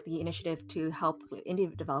heading like the initiative to help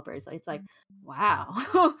indie developers. It's like,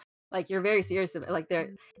 wow. Like you're very serious about, like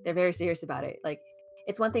they're very serious about it. Like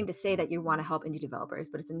it's one thing to say that you want to help indie developers,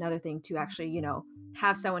 but it's another thing to actually, you know,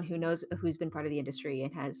 have someone who's been part of the industry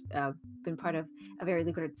and has been part of a very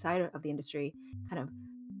lucrative side of the industry kind of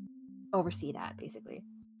oversee that, basically.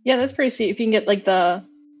 Yeah, that's pretty sweet. If you can get like the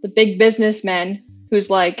big businessman who's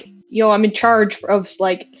like, yo, I'm in charge of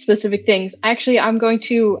like specific things. Actually, I'm going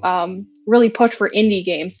to really push for indie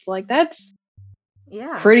games. Like that's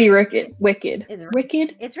pretty wicked. It's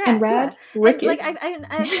wicked. It's rad. And rad. Yeah. Wicked. And, like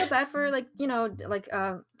I feel bad for like, you know, like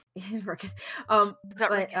wicked.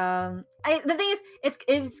 The thing is,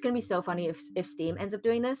 it's gonna be so funny if Steam ends up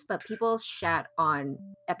doing this, but people shat on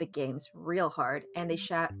Epic Games real hard, and they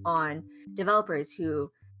shat on developers who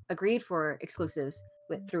agreed for exclusives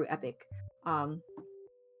through Epic.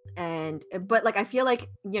 But like I feel like,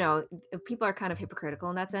 you know, people are kind of hypocritical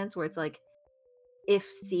in that sense, where it's like, if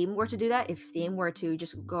Steam were to do that, if Steam were to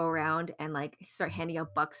just go around and like start handing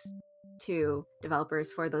out bucks to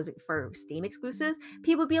developers for Steam exclusives,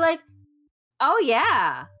 people would be like, oh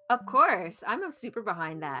yeah, of course, I'm super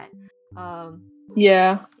behind that.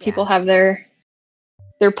 People have their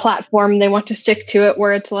platform, they want to stick to it,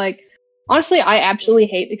 where it's like, honestly, I absolutely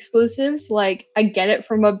hate exclusives. Like I get it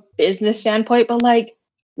from a business standpoint, but like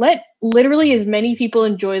let literally as many people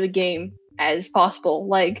enjoy the game as possible.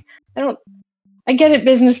 Like I get it,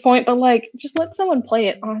 business point, but like just let someone play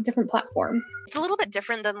it on a different platform. It's a little bit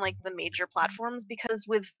different than like the major platforms, because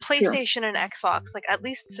with PlayStation and Xbox, like at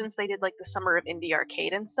least since they did like the Summer of Indie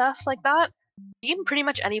Arcade and stuff like that, even pretty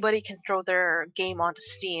much anybody can throw their game onto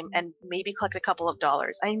Steam and maybe collect a couple of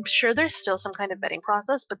dollars. I'm sure there's still some kind of vetting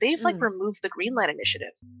process, but they've like removed the Greenlight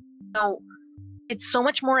initiative. So it's so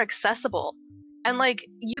much more accessible. And like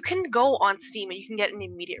you can go on Steam and you can get an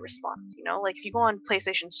immediate response, you know? Like if you go on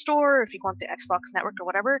PlayStation Store, if you go on the Xbox Network or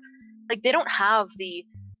whatever, like they don't have the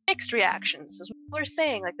mixed reactions, as people are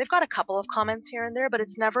saying. Like they've got a couple of comments here and there, but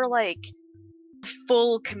it's never like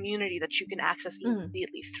full community that you can access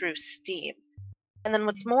immediately through Steam. And then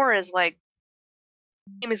what's more is like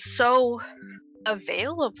Steam is so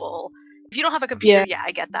available. If you don't have a computer, yeah,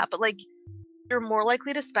 I get that, but like you're more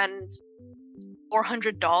likely to spend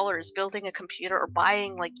 $400 building a computer or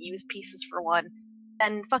buying like used pieces for one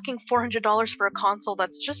than fucking $400 for a console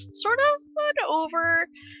that's just sort of an over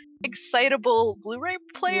excitable Blu-ray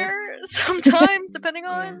player sometimes, depending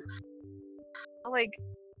on like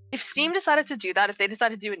if Steam decided to do that, if they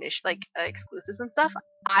decided to do exclusives and stuff,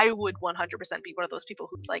 I would 100% be one of those people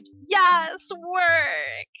who's like, yes,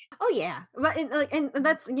 work. Oh yeah, but and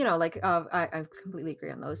that's I completely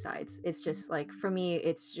agree on those sides. It's just like for me,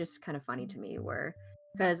 it's just kind of funny to me where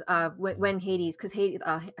because when Hades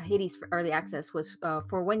Hades early access was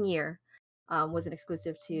for 1 year, was an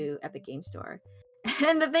exclusive to Epic Game Store.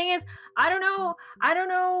 And the thing is, I don't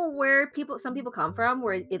know where some people come from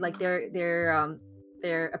where it like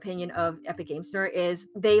their opinion of Epic Game Store is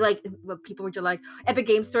they like people were just like Epic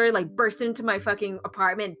Game Store like burst into my fucking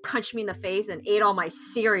apartment, punched me in the face, and ate all my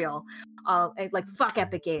cereal. And like fuck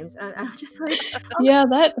Epic Games. I'm just like, yeah,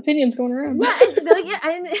 that opinion's going around. Yeah, and like, yeah,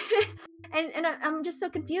 and I'm just so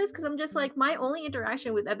confused because I'm just like my only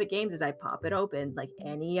interaction with Epic Games is I pop it open like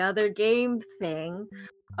any other game thing,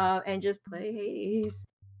 and just play Hades.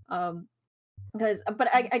 Because but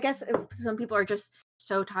I guess some people are just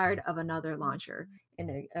so tired of another launcher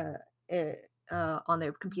in their on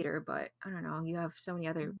their computer. But I don't know. You have so many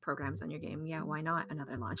other programs on your game. Yeah, why not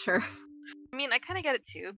another launcher? I mean, I kind of get it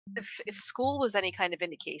too. If school was any kind of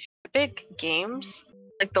indication, big games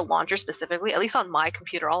like the launcher specifically, at least on my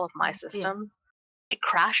computer, all of my systems, it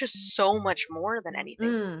crashes so much more than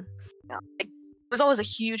anything. Like, it was always a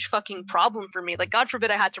huge fucking problem for me. Like, God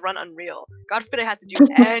forbid I had to run Unreal. God forbid I had to do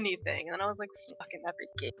anything. And then I was like, fucking Epic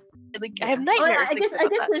Game. Like, I have nightmares. I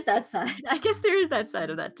guess there's that side. I guess there is that side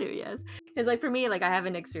of that too. Yes, because like for me, like I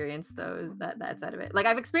haven't experienced that side of it. Like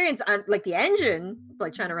I've experienced like the engine,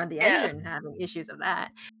 like trying to run the engine, having issues of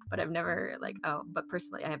that. But I've never but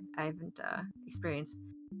personally, I haven't experienced.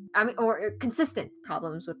 I mean, or consistent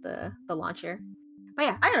problems with the launcher. But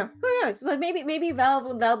yeah, I don't know. Who knows? But maybe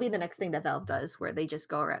Valve, that'll be the next thing that Valve does, where they just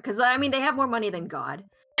go around. Because I mean, they have more money than God.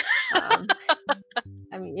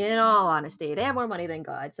 I mean, in all honesty, they have more money than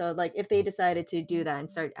God. So like, if they decided to do that and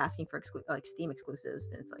start asking for like Steam exclusives,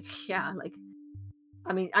 then it's like, yeah, like,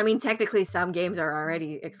 I mean, technically, some games are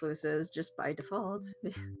already exclusives just by default.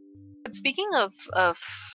 But speaking of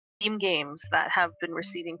Steam games that have been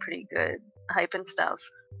receiving pretty good hype and stuff,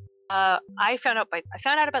 I found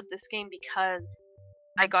out about this game because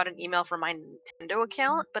I got an email from my Nintendo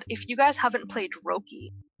account. But if you guys haven't played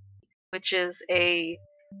Roki, which is a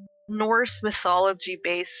Norse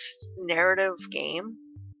mythology-based narrative game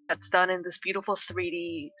that's done in this beautiful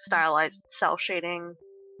 3D stylized cell shading,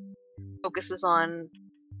 focuses on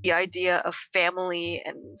the idea of family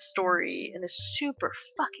and story, and is super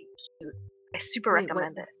fucking cute. I super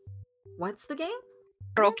recommend it. What's the game?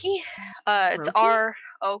 Roki? It's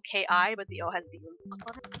R-O-K-I, but the O has the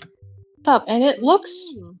on it. Up, and it looks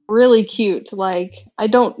really cute. Like, I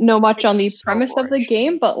don't know much on the premise of the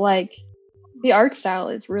game, but like the art style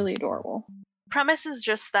is really adorable. Premise is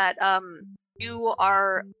just that you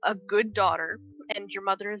are a good daughter and your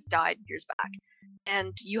mother has died years back,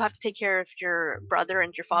 and you have to take care of your brother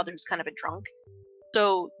and your father, who's kind of a drunk.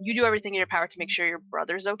 So you do everything in your power to make sure your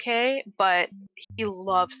brother's okay, but he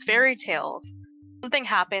loves fairy tales. Something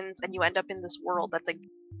happens and you end up in this world that's like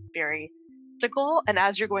very mystical, and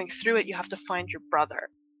as you're going through it, you have to find your brother.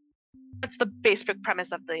 That's the basic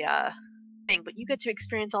premise of the thing, but you get to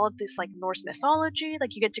experience all of this like Norse mythology.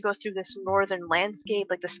 Like, you get to go through this northern landscape,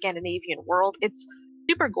 like the Scandinavian world. It's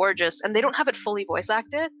super gorgeous, and they don't have it fully voice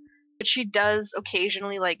acted, but she does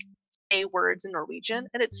occasionally like say words in Norwegian,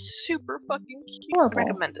 and it's super fucking cute. Horrible. I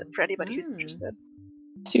recommend it for anybody who's interested.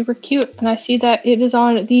 Super cute, and I see that it is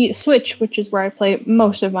on the Switch, which is where I play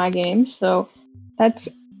most of my games, so that's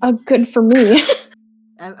good for me.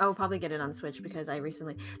 I will probably get it on Switch because I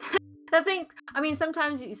recently the thing, I mean,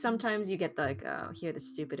 sometimes you get like hear the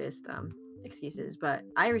stupidest excuses, but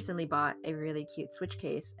I recently bought a really cute Switch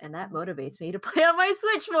case, and that motivates me to play on my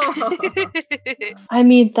Switch more. I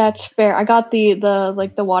mean, that's fair. I got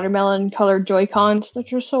the watermelon colored Joy-Cons,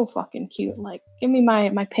 which are so fucking cute. Like, give me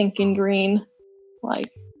my pink and green.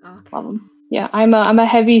 Like, love them. Yeah, I'm a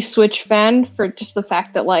heavy Switch fan for just the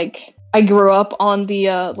fact that like I grew up on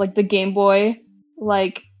the like the Game Boy,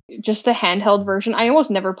 like just a handheld version. I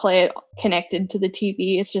almost never play it connected to the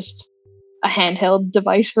TV. It's just a handheld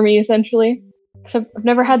device for me, essentially. So I've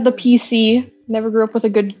never had the PC. Never grew up with a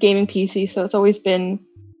good gaming PC, so it's always been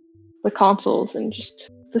the consoles, and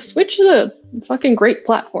just the Switch is a fucking great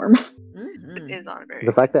platform. It is on very.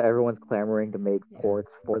 The fact that everyone's clamoring to make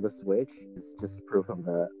ports for the Switch is just proof of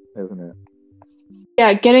that, isn't it?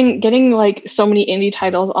 Yeah, getting like so many indie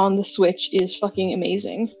titles on the Switch is fucking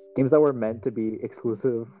amazing. Games that were meant to be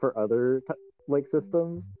exclusive for other like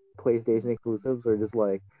systems, PlayStation exclusives, are just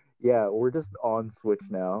like, yeah, we're just on Switch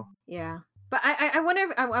now. Yeah, but I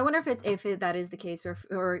wonder if that is the case,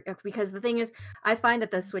 or because the thing is, I find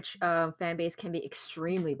that the Switch fan base can be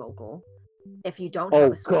extremely vocal. if you don't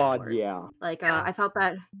have a Switch port. Yeah. Like I felt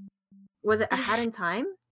that was it A Hat in Time?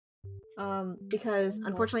 Because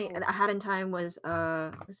unfortunately A Hat in Time was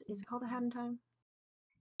is it called A Hat in Time?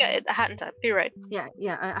 Yeah, A Hat in Time. You're right. Yeah,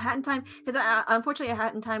 A Hat in Time, because unfortunately A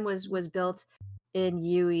Hat in Time was built in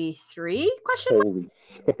UE3 ? Holy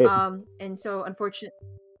shit. And so unfortunately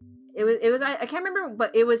it was I can't remember,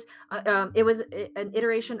 but it was an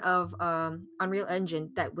iteration of Unreal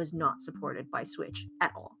Engine that was not supported by Switch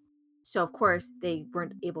at all. So of course they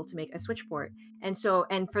weren't able to make a Switch port, and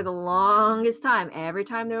for the longest time, every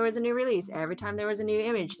time there was a new release, every time there was a new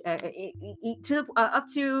image, up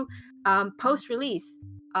to post release,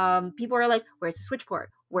 people are like, "Where's the Switch port?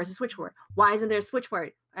 Where's the Switch port? Why isn't there a Switch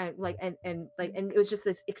port?" And it was just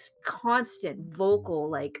this constant vocal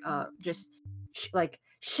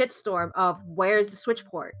shitstorm of where's the Switch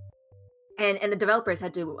port, and the developers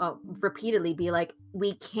had to repeatedly be like,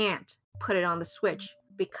 we can't put it on the Switch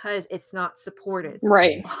because it's not supported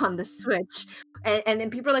on the Switch, and then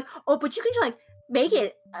people are like, oh, but you can just make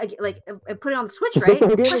it and put it on the Switch, right?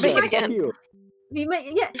 Make it again.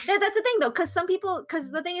 That's the thing though, because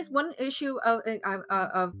the thing is, one issue of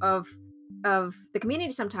the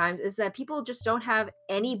community sometimes is that people just don't have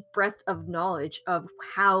any breadth of knowledge of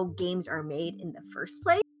how games are made in the first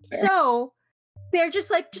place. Fair. So they're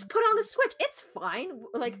just like, just put it on the Switch, it's fine,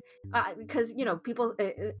 because people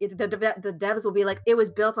the devs will be like, it was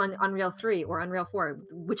built on Unreal 3 or Unreal 4,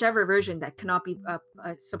 whichever version that cannot be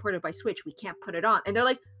supported by Switch, we can't put it on. And they're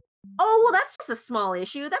like, oh, well, that's just a small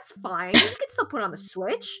issue, that's fine, you can still put it on the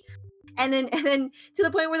Switch. And then to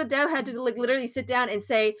the point where the dev had to literally sit down and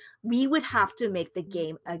say, we would have to make the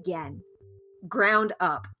game again, ground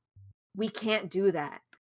up, we can't do that.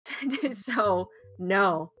 So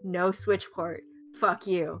no Switch port, fuck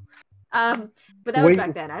you. But that was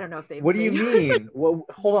back then. I don't know if they. What do you mean? Well,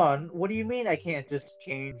 hold on. What do you mean I can't just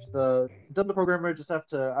change doesn't the programmer just have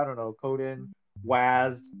to, I don't know, code in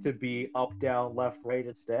WAS to be up, down, left, right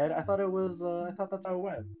instead? I thought that's how it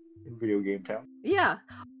went in Video Game Town. Yeah.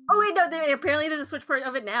 Oh wait, no. Apparently there's a Switch port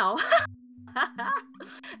of it now.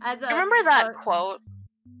 Remember that quote?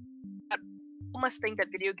 People must think that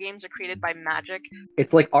video games are created by magic.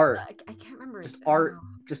 It's like art. I can't remember. Just art.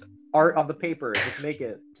 Just art on the paper. Just make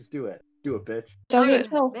it. Just do it. Do it, bitch. Does it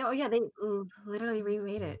tell? They literally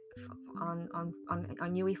remade it on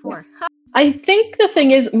UE4. Yeah. I think the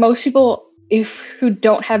thing is, most people who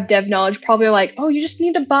don't have dev knowledge probably are like, oh, you just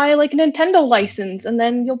need to buy a Nintendo license and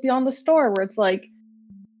then you'll be on the store, where it's like,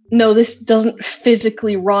 no, this doesn't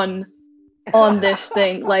physically run on this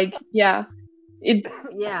thing.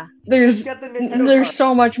 There's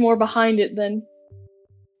so much more behind it than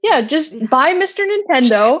just buy Mr.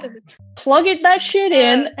 Nintendo, plug that shit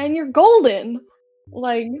in, and you're golden.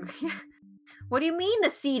 What do you mean the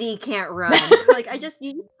CD can't run? You just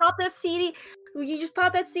pop that CD. You just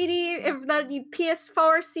pop that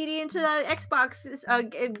PS4 CD into the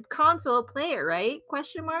Xbox console player, right?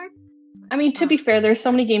 Question mark. I mean, to be fair, there's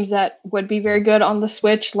so many games that would be very good on the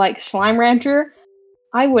Switch, like Slime Rancher.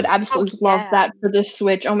 I would absolutely love that for this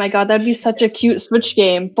Switch. Oh my god, that'd be such a cute Switch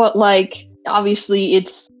game. But obviously,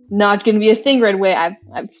 it's not going to be a thing right away. I've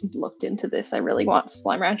looked into this. I really want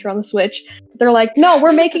Slime Rancher on the Switch. They're like, no,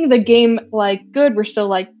 we're making the game good. We're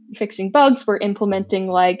still fixing bugs. We're implementing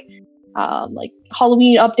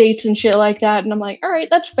Halloween updates and shit like that. And I'm like, all right,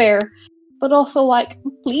 that's fair. But also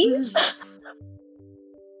please.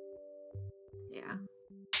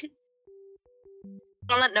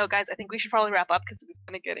 On that note, guys, I think we should probably wrap up because it's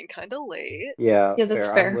kind of getting kind of late. Yeah, that's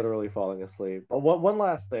fair. I'm literally falling asleep. But one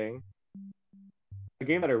last thing. A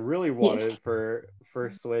game that I really wanted for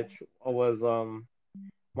Switch was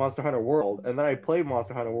Monster Hunter World. And then I played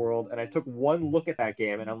Monster Hunter World, and I took one look at that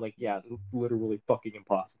game, and I'm like, yeah, it's literally fucking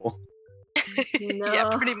impossible. No. Yeah,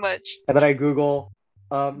 pretty much. And then I Google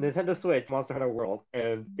Nintendo Switch Monster Hunter World,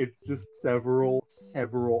 and it's just several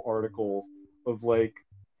articles of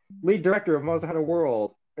lead director of Monster Hunter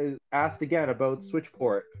World is asked again about Switch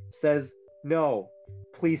port, says, no,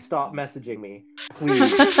 please stop messaging me.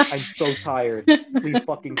 Please, I'm so tired. Please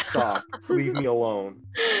fucking stop. Leave me alone.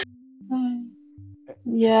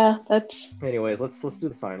 Yeah, that's... Anyways, let's do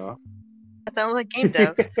the sign off. That sounds like game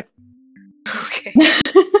dev. Okay.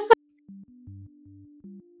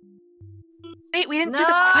 Wait, we didn't do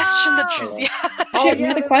the question that Drewsy had.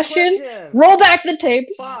 The question? Roll back the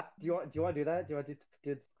tapes. Fuck. Do you want to do that? Do you want to do the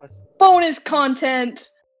question? Bonus content.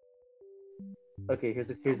 Okay, here's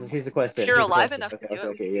the question. If you're alive enough to do it.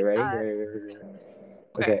 Okay, you ready?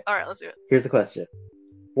 Okay, alright, let's do it. Here's the question.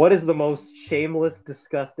 What is the most shameless,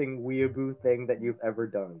 disgusting weeaboo thing that you've ever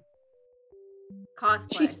done?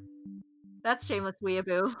 Cosplay. Jeez. That's shameless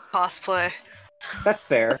weeaboo. Cosplay. That's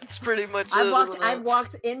fair. That's pretty much it. I've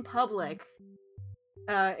walked in public,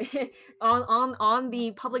 on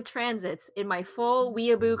the public transits in my full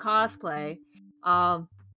weeaboo cosplay,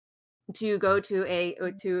 to go to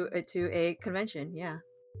a convention. Yeah.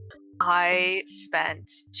 I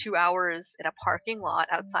spent 2 hours in a parking lot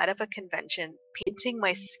outside of a convention painting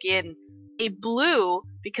my skin a blue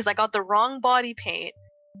because I got the wrong body paint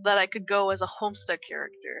that I could go as a Homestuck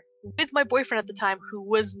character with my boyfriend at the time, who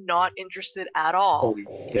was not interested at all Holy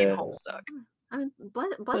in shit. Homestuck. I mean, bless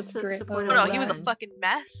That's great. support. No, he was a friends. fucking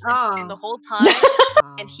mess Oh. in the whole time,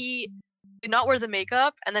 and Oh. he did not wear the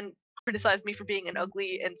makeup, and then criticized me for being an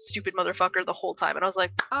ugly and stupid motherfucker the whole time. And I was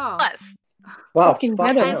like, Oh. bless. Wow. Fucking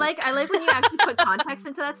fuck meta. I him. like when you actually put context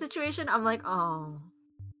into that situation. I'm like, oh,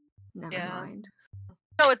 never Yeah. mind.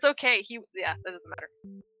 No, it's okay. That doesn't matter.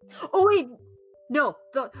 Oh wait, no.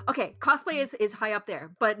 Okay, cosplay is high up there,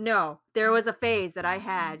 but no, there was a phase that I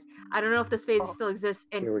had. I don't know if this phase still exists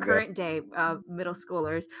in Here we go. current day middle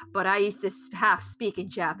schoolers, but I used to half speak in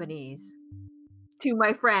Japanese to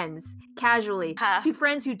my friends casually, Half? to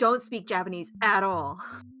friends who don't speak Japanese at all.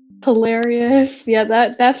 Hilarious. Yeah,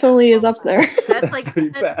 that definitely is up there. That's like pretty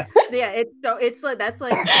bad. Yeah, it's like that's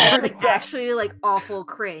like actually like awful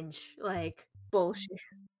cringe, like bullshit.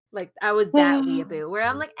 Like I was that weeaboo where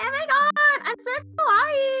I'm like, oh my god, I'm so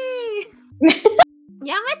kawaii.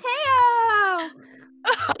 Yamateo.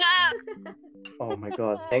 Oh my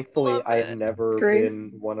god. Thankfully, Love I have it. never Great.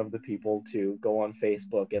 been one of the people to go on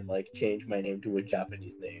Facebook and like change my name to a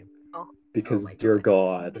Japanese name. Oh. Because, Oh my dear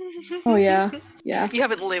God. Oh yeah. Yeah. You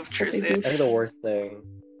haven't lived, true What they Sid. do. I think the worst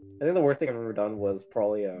thing I've ever done was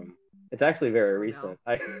probably it's actually very recent.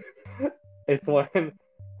 It's when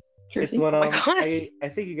Jersey. Oh my gosh. I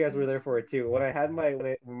think you guys were there for it too. When I had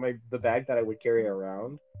the bag that I would carry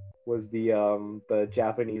around was the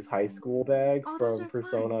Japanese high school bag Oh, those from are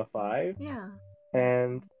Fursona 5, Yeah.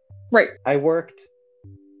 and Right. I worked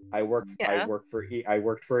Yeah. I worked for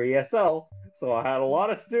ESL, so I had a lot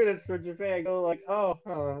of students from Japan go like, oh,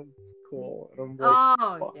 it's cool, and I'm like,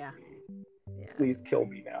 Oh fuck yeah. me. Yeah. Please kill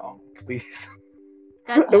me now, please.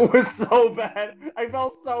 That, It was so bad. I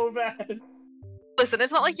felt so bad. Listen,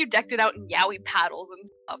 it's not like you decked it out in yaoi paddles and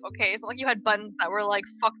stuff, okay? It's not like you had buttons that were like,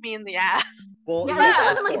 fuck me in the ass. Well, yeah, at least it of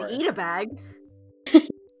wasn't like an course. Ida bag.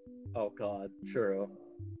 Oh god, true.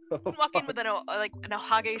 Walk in with an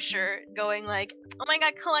Ohage shirt going like, oh my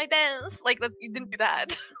god, kawaii desu. Like, you didn't do that.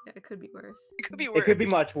 Yeah, it could be worse. It could be worse. It could be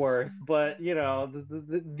much worse, but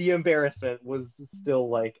the embarrassment was still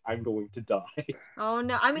like, I'm going to die. Oh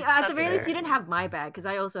no! I mean, at the That's very least, you fair. didn't have my bag because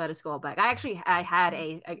I also had a school bag. I had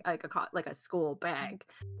a school bag.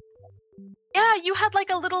 Yeah, you had like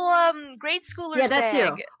a little grade schooler's Yeah, that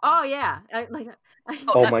bag. too. Oh yeah,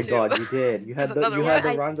 Oh that my too. god, you did. You had There's the another you one. had the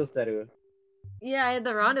Yeah, Rondo Seru. yeah, I had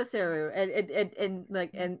the Rondo Seru,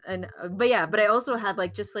 but I also had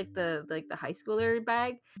just the high schooler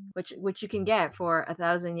bag, which you can get for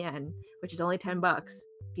 1,000 yen, which is only $10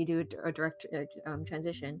 if you do a direct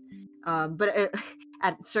transition, but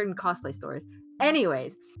at certain cosplay stores.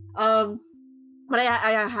 Anyways, but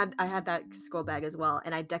I had that school bag as well,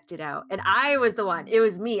 and I decked it out, and I was the one. It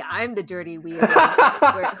was me. I'm the dirty weirdo.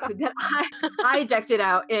 That I decked it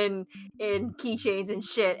out in keychains and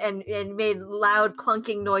shit, and made loud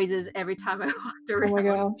clunking noises every time I walked Oh around. my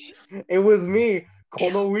gosh. It was me.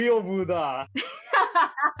 Kono Wiobu da.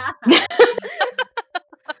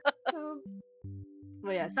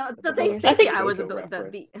 But yeah, so That's they a think I was JoJo the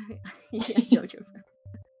reference. yeah, JoJo.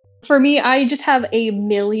 For me, I just have a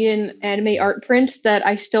million anime art prints that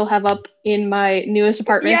I still have up in my newest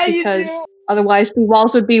apartment Yeah, you because do. otherwise the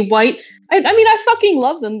walls would be white. I mean, I fucking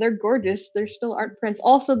love them. They're gorgeous. They're still art prints.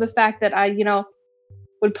 Also, the fact that I,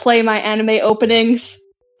 would play my anime openings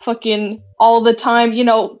fucking all the time,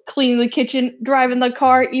 cleaning the kitchen, driving the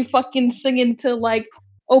car, you fucking singing to like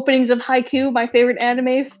openings of Haiku, my favorite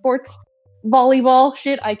anime, sports volleyball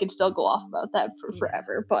shit. I could still go off about that for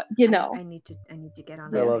forever, but I need to get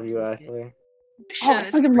on I that. love you, Ashley. Oh, I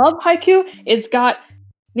fucking love Haiku. It's got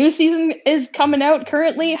new season is coming out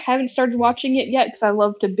currently. Haven't started watching it yet because I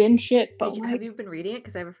love to binge shit. But Have you been reading it?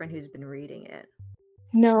 Because I have a friend who's been reading it.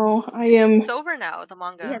 no, I am. It's over now, the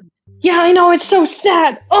manga. Yeah, I know. It's so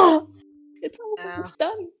sad. Oh, it's over. Yeah. It's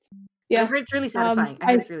done. Yeah, Yeah, I heard it's really satisfying. I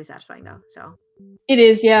heard it's really satisfying though. So it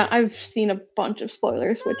is. Yeah, I've seen a bunch of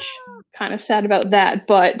spoilers, which kind of sad about that.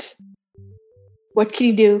 But what can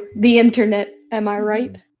you do? The internet. Am I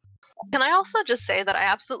right? Can I also just say that I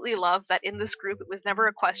absolutely love that in this group it was never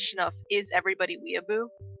a question of is everybody weeaboo?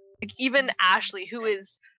 Like even Ashley, who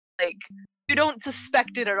is like you don't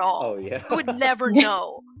suspect it at all. Oh yeah. You would never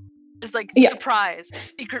know. It's like Yeah. surprise,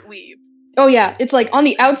 secret weeb. Oh yeah, it's like on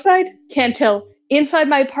the outside, can't tell. Inside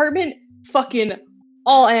my apartment, fucking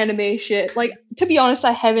all anime shit. Like, to be honest,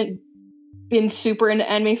 I haven't been super into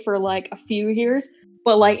anime for like a few years,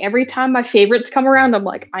 but like every time my favorites come around, I'm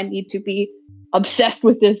like, I need to be obsessed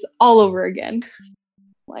with this all over again.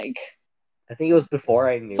 Like, I think it was before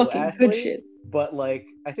I knew fucking Ashley, good shit. but like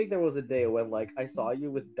I think there was a day when like I saw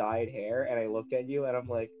you with dyed hair and I looked at you and I'm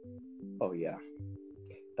like, oh yeah,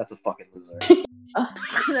 that's a fucking loser.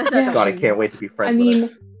 Yeah. God, I can't wait to be friends I mean,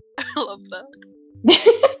 with her. I love that.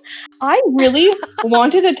 I really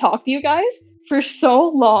wanted to talk to you guys for so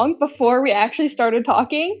long before we actually started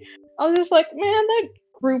talking. I was just like, man, that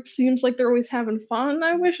group seems like they're always having fun.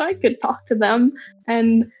 I wish I could talk to them.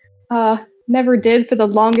 And never did for the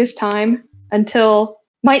longest time until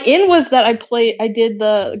my in was that I did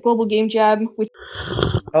the Global Game Jam with.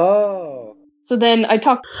 Oh. So then I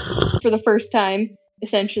talked for the first time,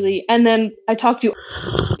 essentially, and then I talked to you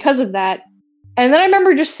because of that. And then I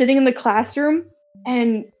remember just sitting in the classroom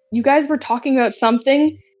and you guys were talking about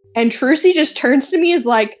something, and Trucy just turns to me as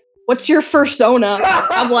like, "What's your Fursona?"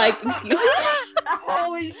 I'm like, "Excuse me."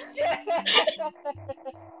 Holy shit!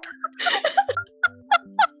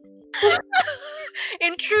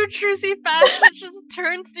 In true Trucy fashion, just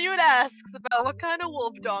turns to you and asks about what kind of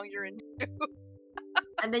wolf dong you're into.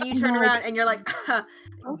 And then you turn around and you're like,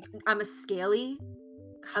 I'm a scaly?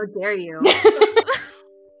 How dare you?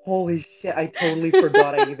 Holy shit, I totally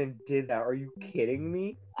forgot I even did that. Are you kidding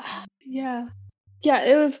me? Yeah. Yeah,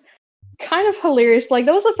 it was kind of hilarious. Like,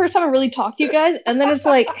 that was the first time I really talked to you guys, and then it's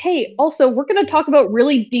like, hey, also, we're gonna talk about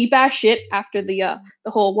really deep ass shit after the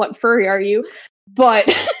whole "what furry are you?" But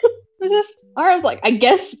just, I was like, I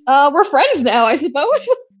guess we're friends now, I suppose.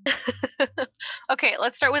 Okay,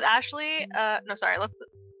 let's start with Ashley. No, sorry. Let's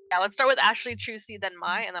start with Ashley, Trucy, then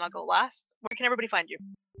Mai, and then I'll go last. Where can everybody find you?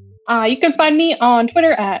 You can find me on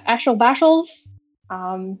Twitter at AshelBashels.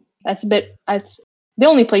 That's the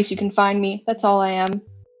only place you can find me. That's all I am.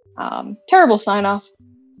 Terrible sign off.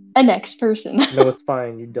 A next person. No, it's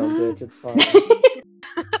fine, you dumb bitch, it's fine.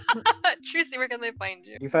 Trucy, where can they find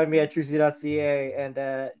you? You find me at trucy.ca and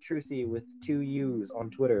Trucy with 2 U's on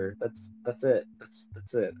Twitter. That's it.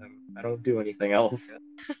 That's it. I don't do anything else.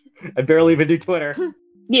 I barely even do Twitter.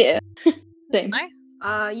 Yeah. Same.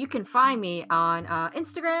 You can find me on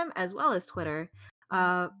Instagram as well as Twitter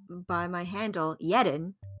by my handle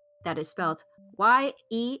Yedin. That is spelled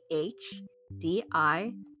YEHDINH.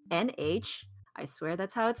 I swear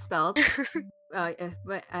that's how it's spelled. But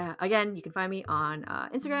again, you can find me on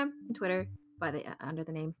Instagram and Twitter under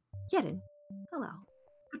the name Yedin. Hello.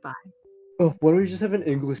 Goodbye. Oh, why don't we just have an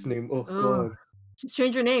English name? Oh, God. Just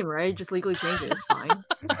change your name, right? Just legally change it. It's fine.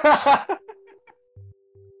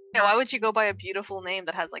 Yeah, why would you go by a beautiful name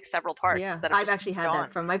that has like several parts? Yeah, that are I've just actually had gone?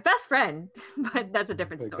 that from my best friend, but that's a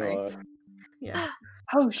different Oh my story. God. Yeah.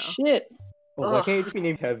 Oh, shit. Oh, why Ugh. can't you just be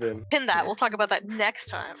named Kevin? Pin that. Yeah. We'll talk about that next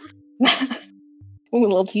time. Ooh, a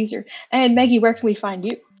little teaser. And Maggie, where can we find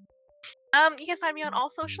you? You can find me on all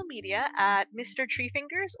social media at Mr.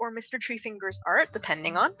 Treefingers or Mr. Treefingers Art,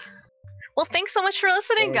 depending on. Well, thanks so much for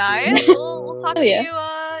listening, Thank guys. you. We'll talk to Oh, yeah.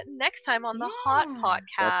 you next time on the Hot Yeah.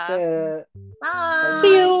 Podcast. That's it. Bye.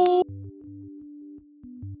 See you.